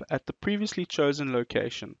map at the previously chosen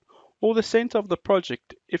location, or the center of the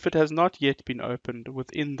project if it has not yet been opened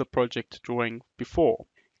within the project drawing before.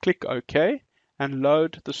 Click OK and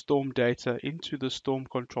load the storm data into the Storm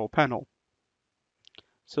Control panel.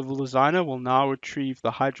 Civil Designer will now retrieve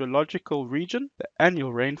the hydrological region, the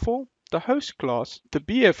annual rainfall, the host class, the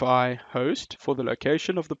BFI host for the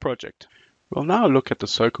location of the project. We'll now look at the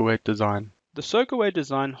Soakaway design. The Soakaway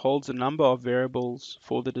design holds a number of variables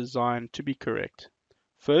for the design to be correct.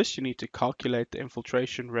 First, you need to calculate the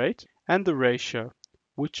infiltration rate and the ratio,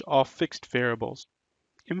 which are fixed variables.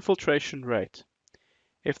 Infiltration rate.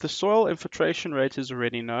 If the soil infiltration rate is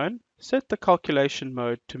already known, set the calculation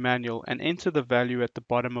mode to manual and enter the value at the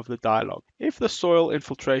bottom of the dialog. If the soil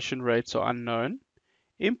infiltration rates are unknown,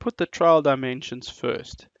 input the trial dimensions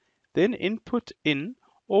first, then input in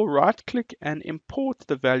or right-click and import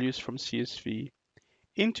the values from CSV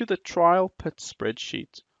into the trial pit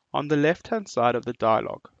spreadsheet on the left-hand side of the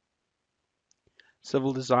dialog.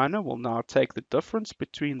 Civil Designer will now take the difference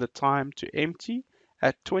between the time to empty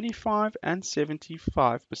at 25 and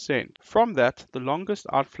 75%. From that, the longest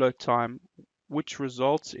outflow time, which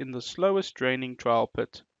results in the slowest draining trial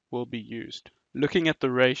pit, will be used. Looking at the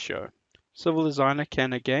ratio, Civil Designer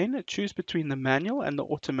can again choose between the manual and the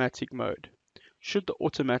automatic mode. Should the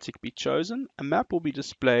automatic be chosen, a map will be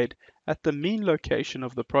displayed at the mean location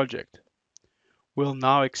of the project. We'll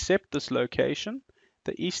now accept this location.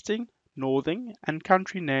 The easting, northing, and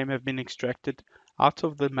country name have been extracted out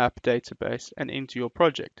of the map database and into your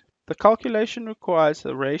project. The calculation requires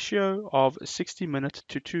a ratio of 60-minute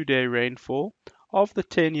to 2-day rainfall of the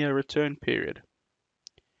 10-year return period.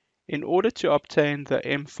 In order to obtain the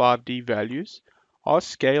M5D values, are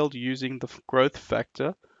scaled using the growth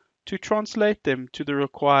factor to translate them to the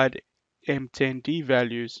required M10D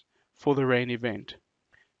values for the rain event.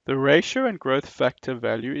 The ratio and growth factor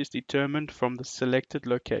value is determined from the selected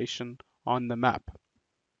location on the map.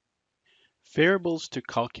 Variables to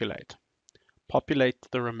calculate. Populate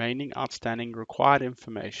the remaining outstanding required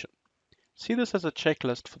information. See this as a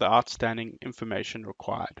checklist for the outstanding information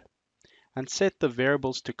required. And set the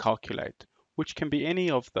variables to calculate, which can be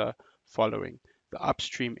any of the following: the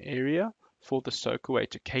upstream area for the soakaway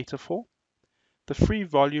to cater for, the free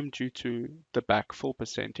volume due to the backfill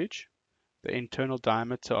percentage, the internal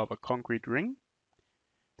diameter of a concrete ring,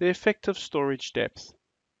 the effective storage depth,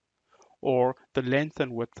 or the length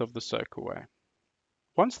and width of the soakaway.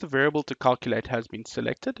 Once the variable to calculate has been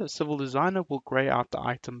selected, a Civil Designer will grey out the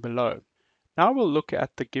item below. Now we'll look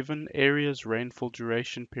at the given area's rainfall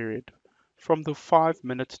duration period from the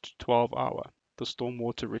 5-minute to 12-hour. The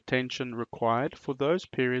stormwater retention required for those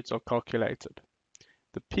periods are calculated.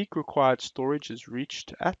 The peak required storage is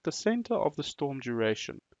reached at the center of the storm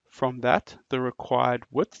duration. From that, the required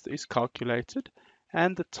width is calculated,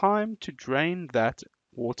 and the time to drain that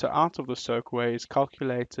water out of the soakaway is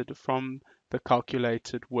calculated from the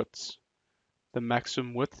calculated widths. The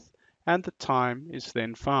maximum width and the time is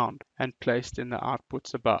then found and placed in the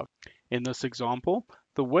outputs above. In this example,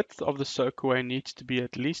 the width of the soakaway needs to be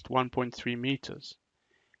at least 1.3 meters.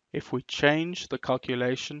 If we change the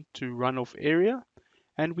calculation to runoff area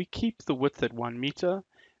and we keep the width at 1 meter,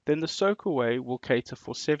 then the soakaway will cater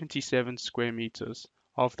for 77 square meters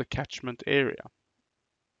of the catchment area.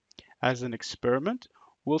 As an experiment,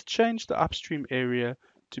 we'll change the upstream area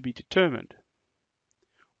to be determined.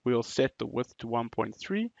 We'll set the width to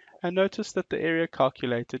 1.3 and notice that the area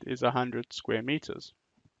calculated is 100 square meters.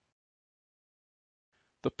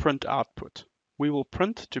 The print output. We will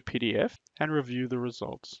print to PDF and review the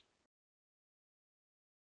results.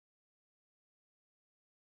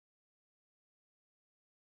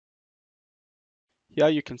 Here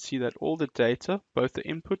you can see that all the data, both the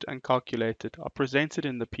input and calculated, are presented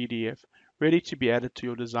in the PDF, ready to be added to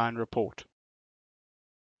your design report.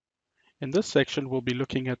 In this section, we'll be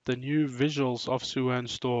looking at the new visuals of Suwan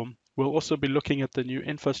Storm. We'll also be looking at the new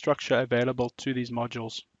infrastructure available to these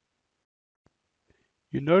modules.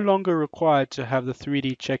 You're no longer required to have the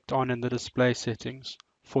 3D checked on in the display settings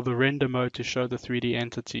for the render mode to show the 3D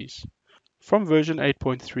entities. From version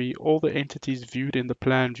 8.3, all the entities viewed in the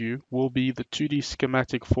plan view will be the 2D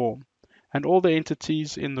schematic form, and all the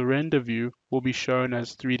entities in the render view will be shown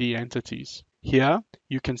as 3D entities. Here,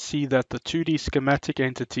 you can see that the 2D schematic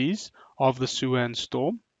entities of the Suwan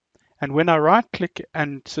Storm, and when I right-click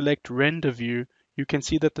and select Render View, you can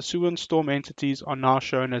see that the Suwan Storm entities are now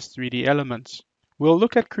shown as 3D elements. We'll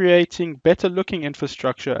look at creating better-looking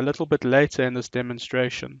infrastructure a little bit later in this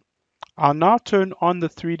demonstration. I'll now turn on the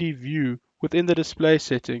 3D view Within the display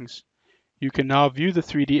settings, you can now view the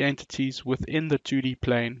 3D entities within the 2D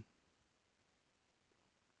plane.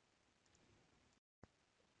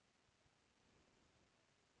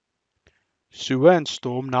 Sewer and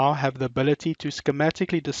Storm now have the ability to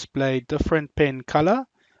schematically display different pen color,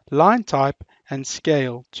 line type, and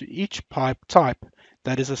scale to each pipe type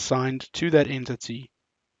that is assigned to that entity.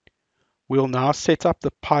 We'll now set up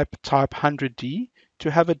the pipe type 100D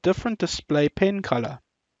to have a different display pen color.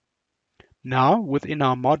 Now, within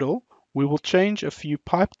our model, we will change a few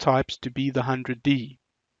pipe types to be the 100D.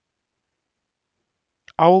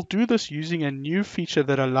 I will do this using a new feature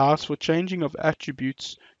that allows for changing of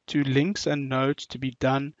attributes to links and nodes to be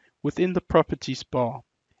done within the properties bar.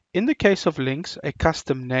 In the case of links, a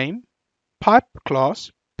custom name, pipe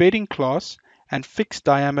class, bedding class, and fixed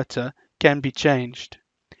diameter can be changed.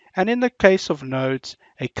 And in the case of nodes,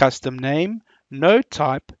 a custom name, node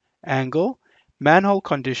type, angle, manhole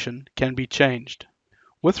condition can be changed.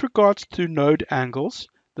 With regards to node angles,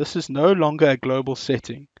 this is no longer a global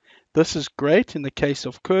setting. This is great in the case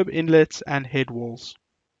of curb inlets and head walls.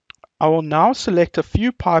 I will now select a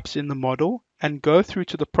few pipes in the model and go through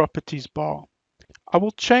to the properties bar. I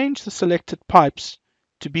will change the selected pipes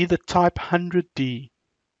to be the type 100D.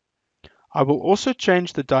 I will also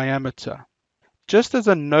change the diameter. Just as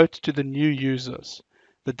a note to the new users,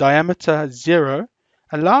 the diameter 0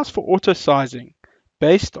 allows for auto sizing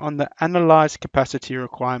based on the analyzed capacity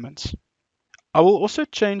requirements. I will also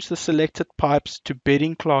change the selected pipes to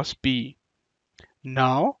bedding class B.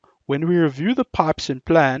 Now, when we review the pipes in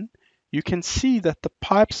plan, you can see that the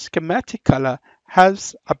pipe's schematic color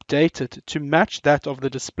has updated to match that of the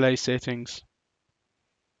display settings.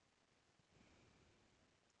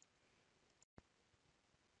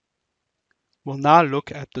 We'll now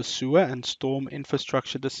look at the sewer and storm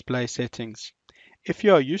infrastructure display settings. If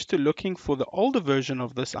you are used to looking for the older version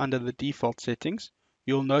of this under the default settings,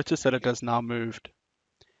 you'll notice that it has now moved.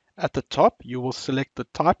 At the top, you will select the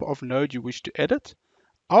type of node you wish to edit.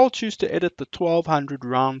 I'll choose to edit the 1200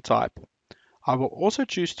 round type. I will also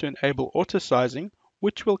choose to enable auto sizing,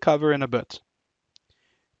 which we'll cover in a bit.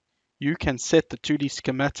 You can set the 2D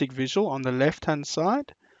schematic visual on the left-hand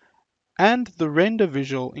side and the render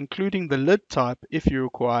visual, including the lid type if you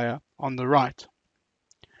require, on the right.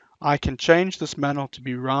 I can change this manhole to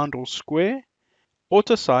be round or square.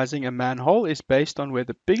 Auto sizing a manhole is based on where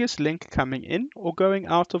the biggest link coming in or going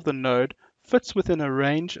out of the node fits within a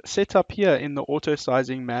range set up here in the auto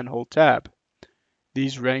sizing manhole tab.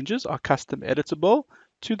 These ranges are custom editable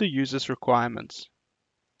to the user's requirements.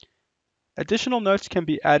 Additional notes can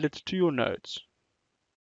be added to your nodes.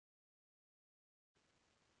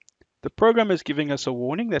 The program is giving us a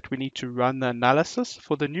warning that we need to run the analysis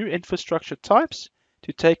for the new infrastructure types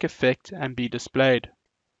to take effect and be displayed.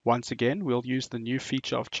 Once again, we'll use the new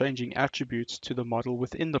feature of changing attributes to the model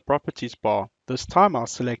within the properties bar. This time I'll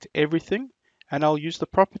select everything and I'll use the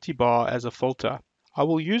property bar as a filter. I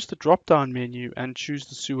will use the drop-down menu and choose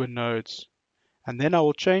the sewer nodes. And then I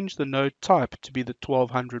will change the node type to be the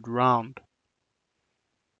 1200 round.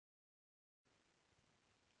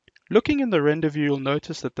 Looking in the render view, you'll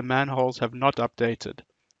notice that the manholes have not updated.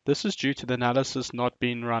 This is due to the analysis not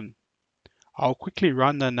being run. I'll quickly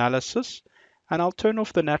run the analysis and I'll turn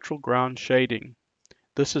off the natural ground shading.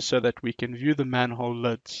 This is so that we can view the manhole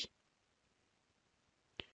lids.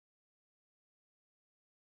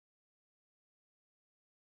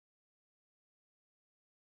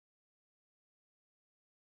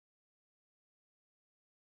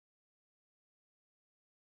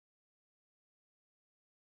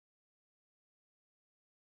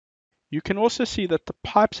 You can also see that the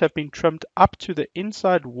pipes have been trimmed up to the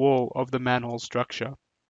inside wall of the manhole structure.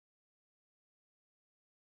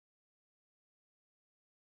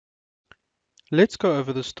 Let's go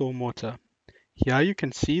over the stormwater. Here you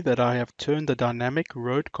can see that I have turned the dynamic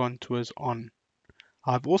road contours on.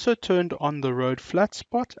 I've also turned on the road flat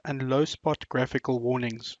spot and low spot graphical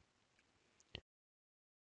warnings.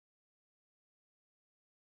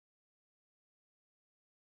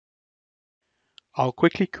 I'll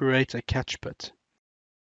quickly create a catch pit.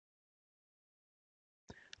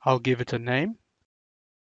 I'll give it a name.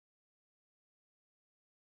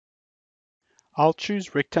 I'll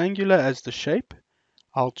choose rectangular as the shape.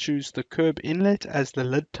 I'll choose the curb inlet as the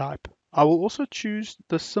lid type. I will also choose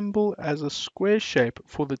the symbol as a square shape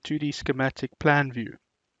for the 2D schematic plan view.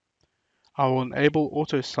 I will enable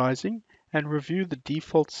auto sizing and review the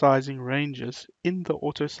default sizing ranges in the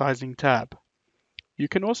auto sizing tab. You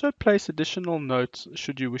can also place additional notes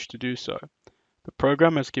should you wish to do so. The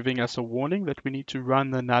program is giving us a warning that we need to run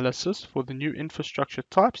the analysis for the new infrastructure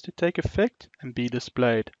types to take effect and be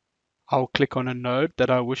displayed. I'll click on a node that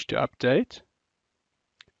I wish to update.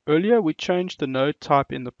 Earlier we changed the node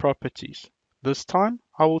type in the properties. This time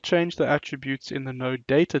I will change the attributes in the node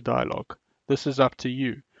data dialog. This is up to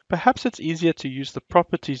you. Perhaps it's easier to use the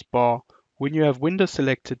properties bar when you have window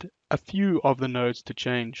selected a few of the nodes to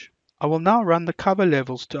change. I will now run the cover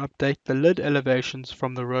levels to update the lid elevations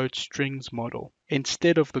from the road strings model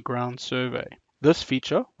instead of the ground survey. This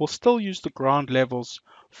feature will still use the ground levels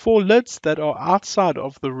for lids that are outside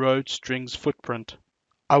of the road strings footprint.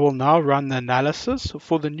 I will now run the analysis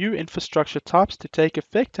for the new infrastructure types to take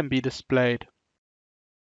effect and be displayed.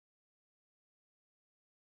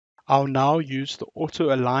 I'll now use the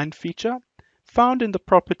auto align feature found in the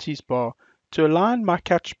properties bar to align my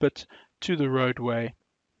catch bit to the roadway.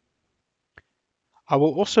 I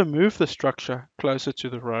will also move the structure closer to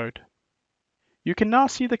the road. You can now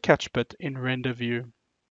see the catch bit in render view.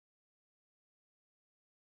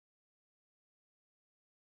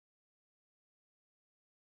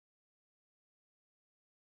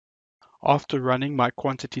 After running my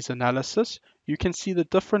quantities analysis, you can see the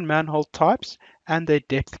different manhole types and their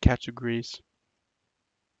depth categories.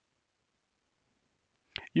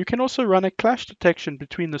 You can also run a clash detection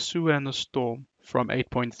between the sewer and the storm. From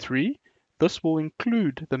 8.3, this will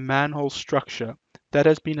include the manhole structure that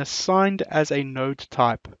has been assigned as a node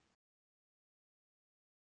type.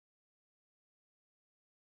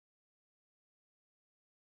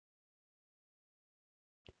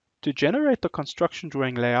 To generate the construction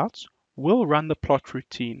drawing layouts, we'll run the plot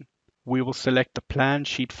routine. We will select the plan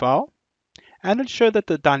sheet file and ensure that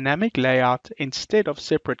the dynamic layout instead of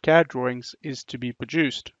separate CAD drawings is to be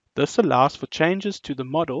produced. This allows for changes to the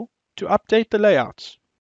model to update the layouts.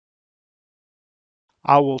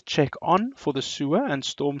 I will check on for the sewer and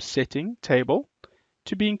storm setting table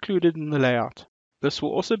to be included in the layout. This will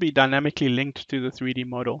also be dynamically linked to the 3D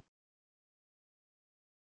model.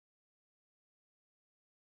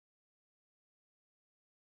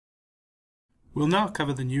 We'll now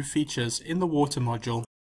cover the new features in the water module.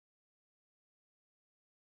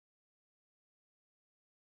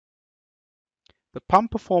 The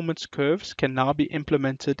pump performance curves can now be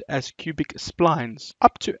implemented as cubic splines,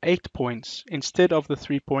 up to 8 points instead of the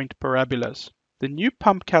 3-point parabolas. The new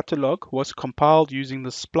pump catalog was compiled using the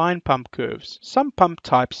spline pump curves. Some pump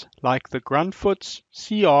types like the Grundfos,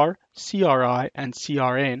 CR, CRI and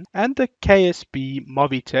CRN and the KSB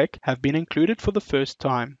Movitech have been included for the first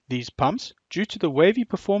time. These pumps, due to the wavy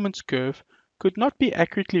performance curve, could not be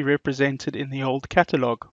accurately represented in the old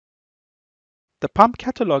catalog. The pump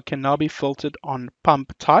catalog can now be filtered on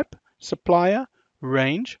pump type, supplier,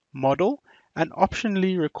 range, model, and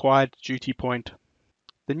optionally required duty point.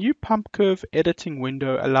 The new pump curve editing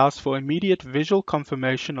window allows for immediate visual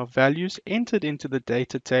confirmation of values entered into the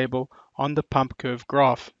data table on the pump curve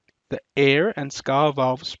graph. The air and scour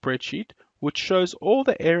valve spreadsheet, which shows all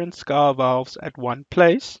the air and scour valves at one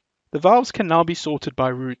place. The valves can now be sorted by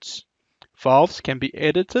routes. Valves can be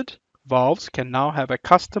edited. Valves can now have a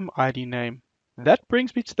custom ID name. That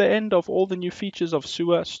brings me to the end of all the new features of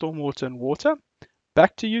sewer, stormwater and water.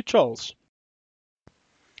 Back to you, Charles.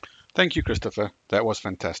 Thank you, Christopher. That was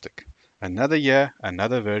fantastic. Another year,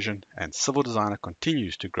 another version, and Civil Designer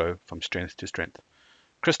continues to grow from strength to strength.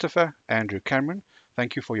 Christopher, Andrew, Cameron,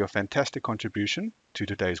 thank you for your fantastic contribution to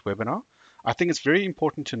today's webinar. I think it's very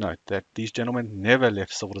important to note that these gentlemen never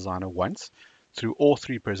left Civil Designer once through all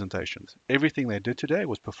three presentations. Everything they did today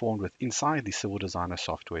was performed with inside the Civil Designer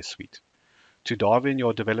software suite. To Darwin,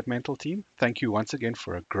 your developmental team, thank you once again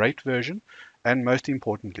for a great version, and most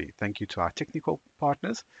importantly, thank you to our technical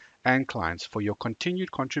partners and clients for your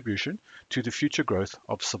continued contribution to the future growth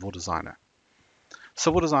of Civil Designer.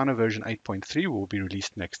 Civil Designer version 8.3 will be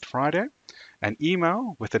released next Friday. An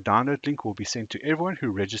email with a download link will be sent to everyone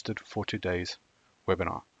who registered for today's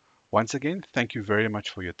webinar. Once again, thank you very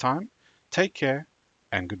much for your time. Take care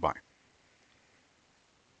and goodbye.